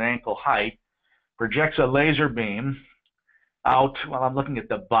around ankle height, projects a laser beam out. Well, I'm looking at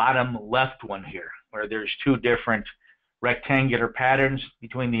the bottom left one here, where there's two different rectangular patterns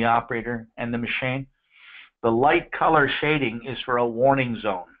between the operator and the machine. The light color shading is for a warning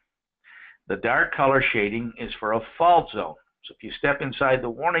zone. The dark color shading is for a fault zone. So if you step inside the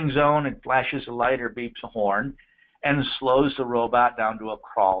warning zone, it flashes a light or beeps a horn and slows the robot down to a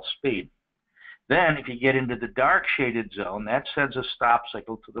crawl speed. Then if you get into the dark shaded zone, that sends a stop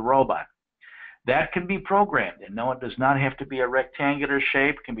signal to the robot. That can be programmed, and no, it does not have to be a rectangular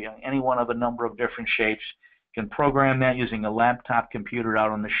shape. It can be any one of a number of different shapes. You can program that using a laptop computer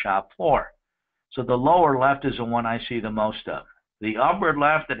out on the shop floor. So the lower left is the one I see the most of. The upper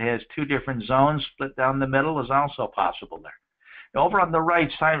left that has two different zones split down the middle is also possible there. Now, over on the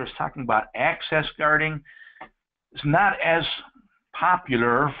right side, I was talking about access guarding. It's not as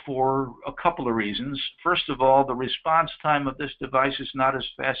popular for a couple of reasons. First of all, the response time of this device is not as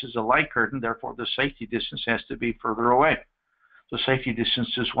fast as a light curtain, therefore the safety distance has to be further away. So safety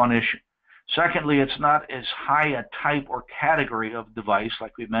distance is one issue. Secondly, it's not as high a type or category of device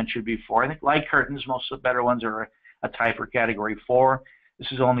like we mentioned before. I think light curtains, most of the better ones are a type or category 4.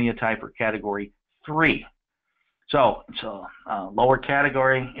 This is only a type or category 3. So it's a lower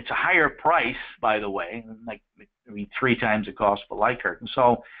category. It's a higher price, by the way, like maybe 3 times the cost of a light curtain.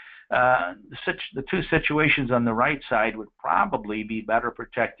 So the two situations on the right side would probably be better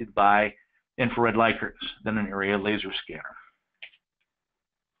protected by infrared light curtains than an area laser scanner.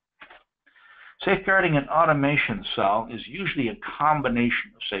 Safeguarding an automation cell is usually a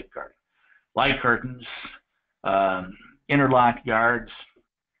combination of safeguarding. Light curtains, interlock guards,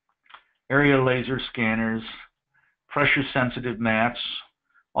 area laser scanners, pressure-sensitive mats,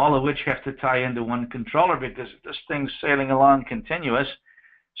 all of which have to tie into one controller, because if this thing's sailing along continuous,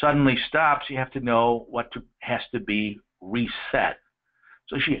 suddenly stops, you have to know what has to be reset.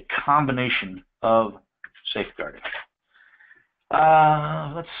 So it's a combination of safeguarding.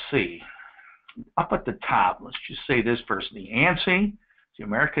 Let's see. Up at the top, let's just say this first. The ANSI, the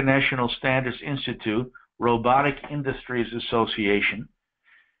American National Standards Institute Robotic Industries Association,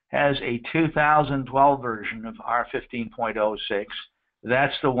 has a 2012 version of R15.06.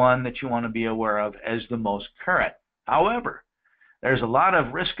 That's the one that you want to be aware of as the most current. However, there's a lot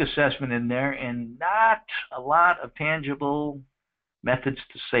of risk assessment in there and not a lot of tangible methods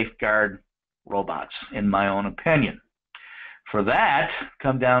to safeguard robots, in my own opinion. For that,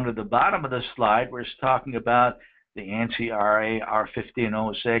 come down to the bottom of the slide where it's talking about the ANSI RA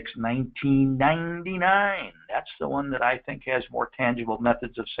R1506 1999. That's the one that I think has more tangible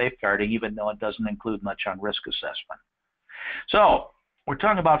methods of safeguarding, even though it doesn't include much on risk assessment. So we're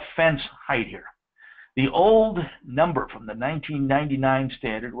talking about fence height here. The old number from the 1999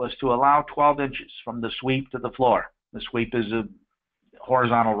 standard was to allow 12 inches from the sweep to the floor. The sweep is a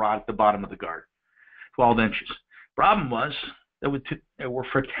horizontal rod at the bottom of the guard, 12 inches. Problem was, there were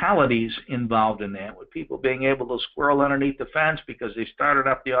fatalities involved in that, with people being able to squirrel underneath the fence because they started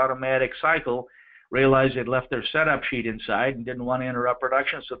up the automatic cycle, realized they'd left their setup sheet inside and didn't want to interrupt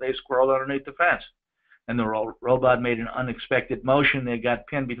production, so they squirreled underneath the fence. And the robot made an unexpected motion. They got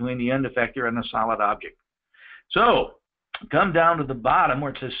pinned between the end effector and a solid object. So come down to the bottom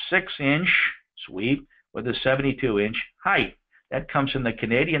where it says 6-inch sweep with a 72-inch height. That comes from the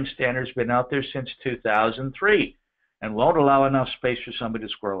Canadian standards, been out there since 2003. And won't allow enough space for somebody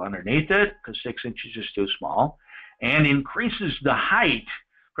to squirrel underneath it, because 6 inches is too small, and increases the height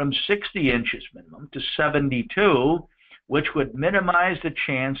from 60 inches minimum to 72, which would minimize the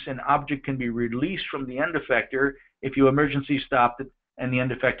chance an object can be released from the end effector if you emergency stopped it and the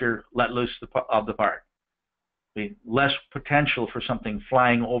end effector let loose of the part. Be less potential for something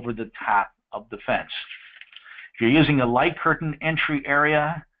flying over the top of the fence. If you're using a light curtain entry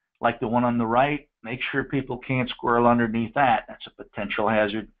area like the one on the right, make sure people can't squirrel underneath that. That's a potential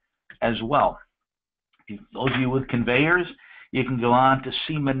hazard as well. Those of you with conveyors, you can go on to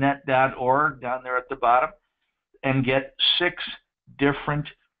cmanet.org down there at the bottom and get 6 different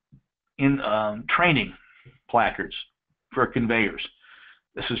training placards for conveyors.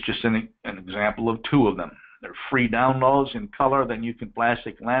 This is just an example of 2 of them. They're free downloads in color. Then you can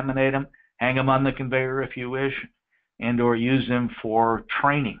plastic laminate them, hang them on the conveyor if you wish, and or use them for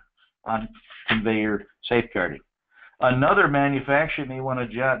training on conveyor safeguarding. Another manufacturer you may want to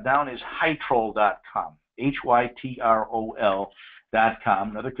jot down is Hytrol.com, Hytrol.com,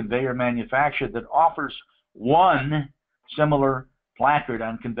 another conveyor manufacturer that offers one similar placard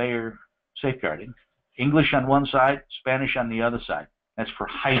on conveyor safeguarding, English on one side, Spanish on the other side, That's for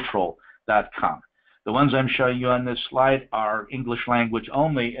Hytrol.com. The ones I'm showing you on this slide are English language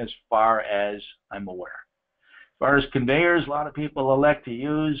only as far as I'm aware. As far as conveyors, a lot of people elect to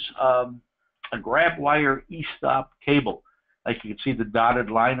use a grab wire e-stop cable. Like you can see the dotted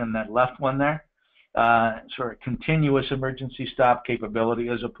line on that left one there. Sort of continuous emergency stop capability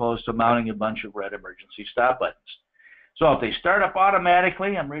as opposed to mounting a bunch of red emergency stop buttons. So if they start up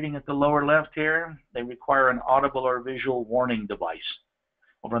automatically, I'm reading at the lower left here, they require an audible or visual warning device.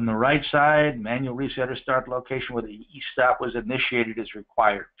 Over on the right side, manual reset or start location where the e-stop was initiated is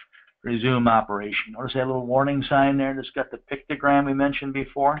required. Resume operation. Notice that little warning sign there that's got the pictogram we mentioned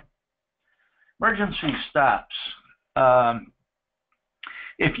before? Emergency stops.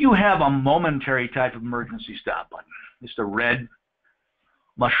 If you have a momentary type of emergency stop button, it's a red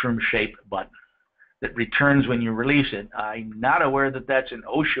mushroom-shaped button that returns when you release it. I'm not aware that that's an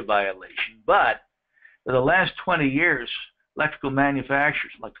OSHA violation, but for the last 20 years, electrical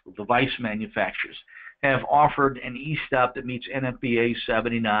device manufacturers, have offered an e-stop that meets NFPA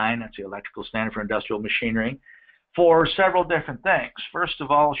 79, that's the electrical standard for industrial machinery, for several different things. First of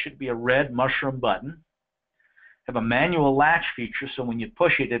all, it should be a red mushroom button. Have a manual latch feature, so when you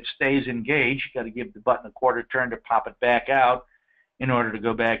push it, it stays engaged. You've got to give the button a quarter turn to pop it back out in order to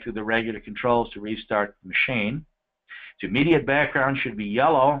go back to the regular controls to restart the machine. Its immediate background should be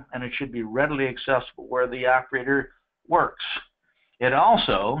yellow, and it should be readily accessible where the operator works. It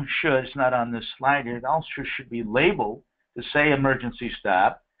also should, it's not on this slide here, it also should be labeled to say emergency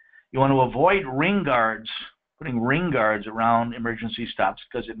stop. You want to avoid ring guards, putting ring guards around emergency stops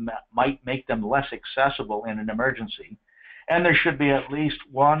because it might make them less accessible in an emergency. And there should be at least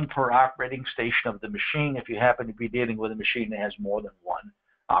one per operating station of the machine if you happen to be dealing with a machine that has more than one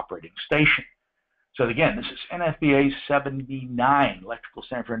operating station. So again, this is NFPA 79, Electrical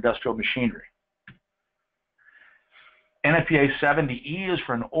Standard for Industrial Machinery. NFPA 70E is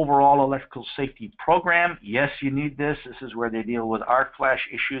for an overall electrical safety program. Yes, you need this. This is where they deal with arc flash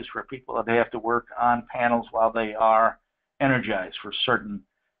issues for people that they have to work on panels while they are energized for certain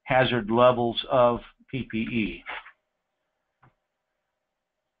hazard levels of PPE.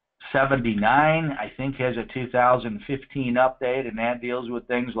 79, I think, has a 2015 update, and that deals with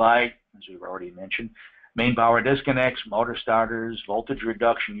things like, as we've already mentioned, main power disconnects, motor starters, voltage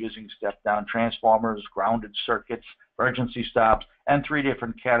reduction using step-down transformers, grounded circuits, emergency stops, and 3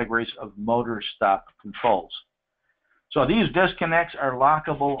 different categories of motor stop controls. So these disconnects are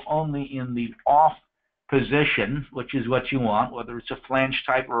lockable only in the off position, which is what you want, whether it's a flange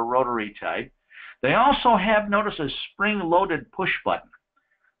type or a rotary type. They also have, notice, a spring-loaded push button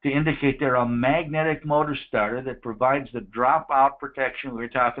to indicate they're a magnetic motor starter that provides the dropout protection we were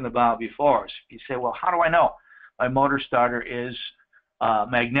talking about before. So you say, well, how do I know my motor starter is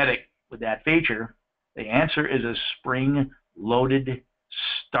magnetic with that feature? The answer is a spring-loaded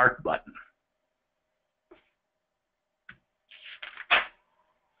start button.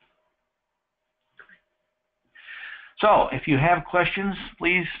 So if you have questions,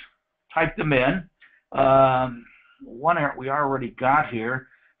 please type them in. One we already got here.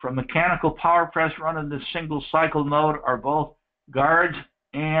 From mechanical power press running the single cycle mode, are both guards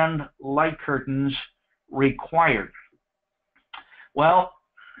and light curtains required? Well,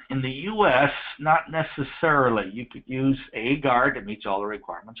 in the U.S., not necessarily. You could use a guard that meets all the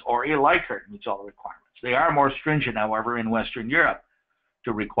requirements or a light curtain that meets all the requirements. They are more stringent, however, in Western Europe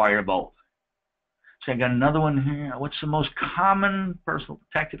to require both. So I got another one here. What's the most common personal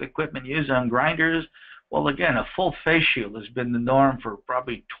protective equipment used on grinders? Well, again, a full face shield has been the norm for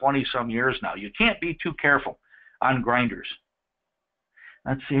probably 20-some years now. You can't be too careful on grinders.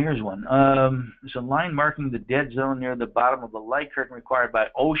 Let's see, here's one. There's a line marking the dead zone near the bottom of the light curtain required by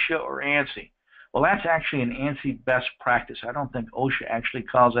OSHA or ANSI. Well, that's actually an ANSI best practice. I don't think OSHA actually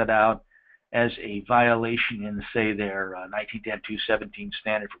calls that out as a violation in, say, their 1910-217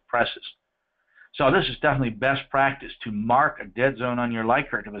 standard for presses. So this is definitely best practice to mark a dead zone on your light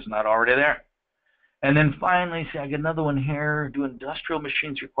curtain if it's not already there. And then finally, see, I got another one here. Do industrial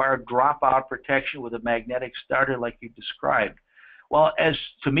machines require dropout protection with a magnetic starter like you described? Well, as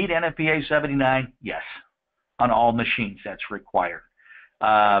to meet NFPA 79, yes. On all machines, that's required.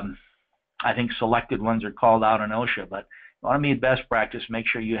 I think selected ones are called out on OSHA, but you want to meet best practice, make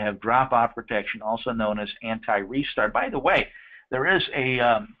sure you have dropout protection, also known as anti-restart. By the way, there is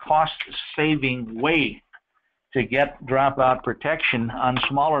a cost-saving way to get dropout protection on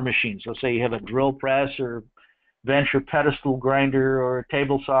smaller machines. Let's say you have a drill press or venture pedestal grinder or a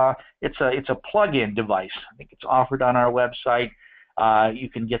table saw. It's a plug-in device. I think it's offered on our website. You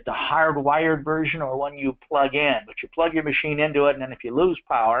can get the hardwired version or one you plug in, but you plug your machine into it, and then if you lose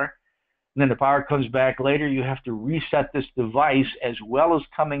power, And then the power comes back later. You have to reset this device as well as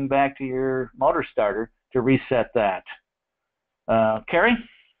coming back to your motor starter to reset that. Carrie?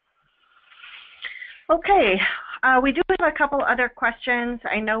 Okay, we do have a couple other questions.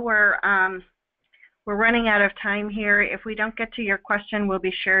 I know we're running out of time here. If we don't get to your question, we'll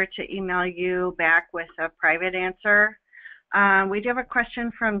be sure to email you back with a private answer. We do have a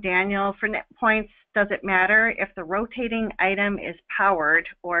question from Daniel. For net points, does it matter if the rotating item is powered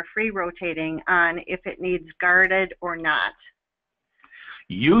or free rotating on if it needs guarded or not?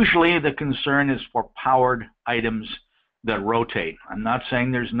 Usually the concern is for powered items that rotate. I'm not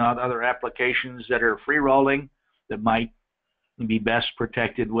saying there's not other applications that are free rolling that might be best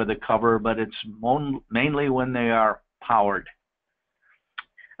protected with a cover, but it's mainly when they are powered.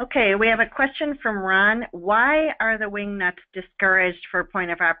 Okay, we have a question from Ron. Why are the wing nuts discouraged for point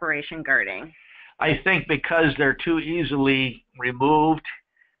of operation guarding? I think because they're too easily removed.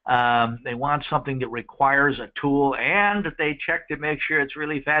 They want something that requires a tool, and they check to make sure it's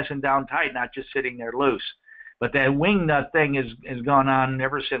really fastened down tight, not just sitting there loose. But that wing nut thing has gone on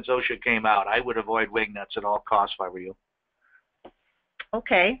ever since OSHA came out. I would avoid wing nuts at all costs if I were you.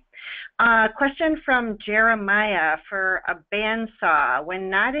 Okay. Question from Jeremiah for a bandsaw. When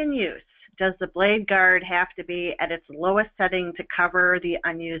not in use, does the blade guard have to be at its lowest setting to cover the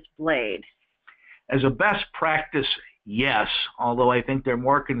unused blade? As a best practice, yes, although I think they're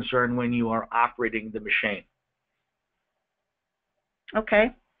more concerned when you are operating the machine.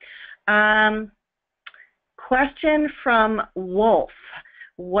 Okay. Question from Wolf.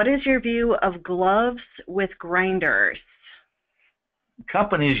 What is your view of gloves with grinders?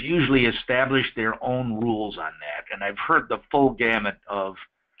 Companies usually establish their own rules on that, and I've heard the full gamut of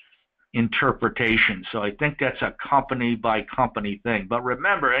interpretation. So I think that's a company by company thing. But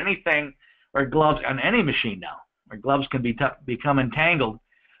remember, anything or gloves on any machine now, where gloves can become entangled,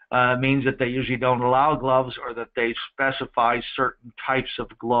 means that they usually don't allow gloves or that they specify certain types of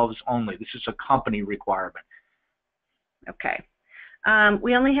gloves only. This is a company requirement. Okay.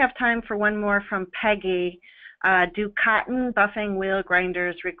 We only have time for one more from Peggy. Do cotton buffing wheel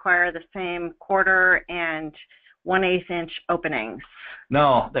grinders require the same 1/4 and 1/8 inch openings?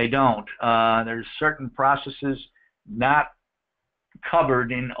 No, they don't. There's certain processes not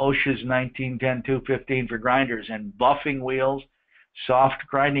covered in OSHA's 1910-215 for grinders, and buffing wheels, soft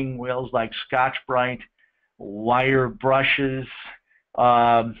grinding wheels like Scotch-Brite, wire brushes.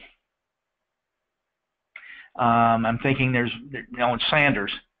 I'm thinking there's,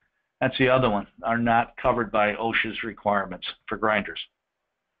 sanders. That's the other one, are not covered by OSHA's requirements for grinders.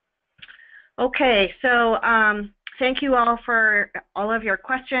 Okay, so thank you all for all of your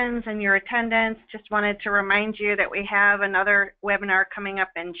questions and your attendance. Just wanted to remind you that we have another webinar coming up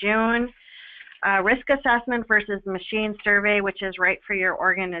in June, risk assessment versus machine survey, which is right for your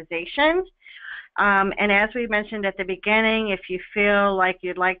organization. And as we mentioned at the beginning, if you feel like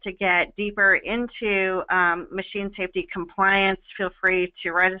you'd like to get deeper into machine safety compliance, feel free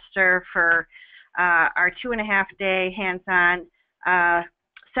to register for our 2.5-day hands-on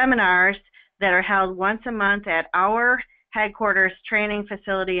seminars that are held once a month at our headquarters training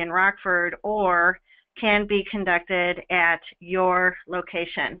facility in Rockford, or can be conducted at your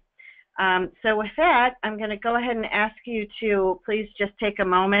location. So with that, I'm going to go ahead and ask you to please just take a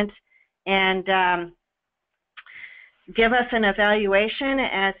moment and give us an evaluation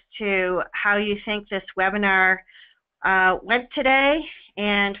as to how you think this webinar went today,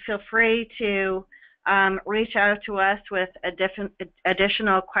 and feel free to reach out to us with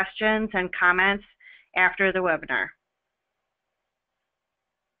additional questions and comments after the webinar.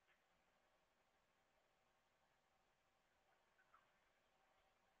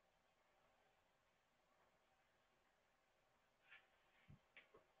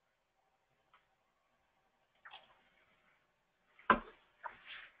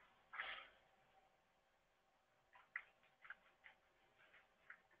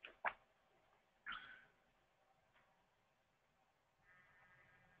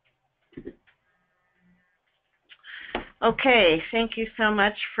 Okay, thank you so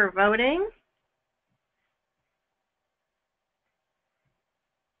much for voting.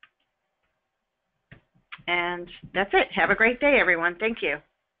 And that's it. Have a great day, everyone. Thank you.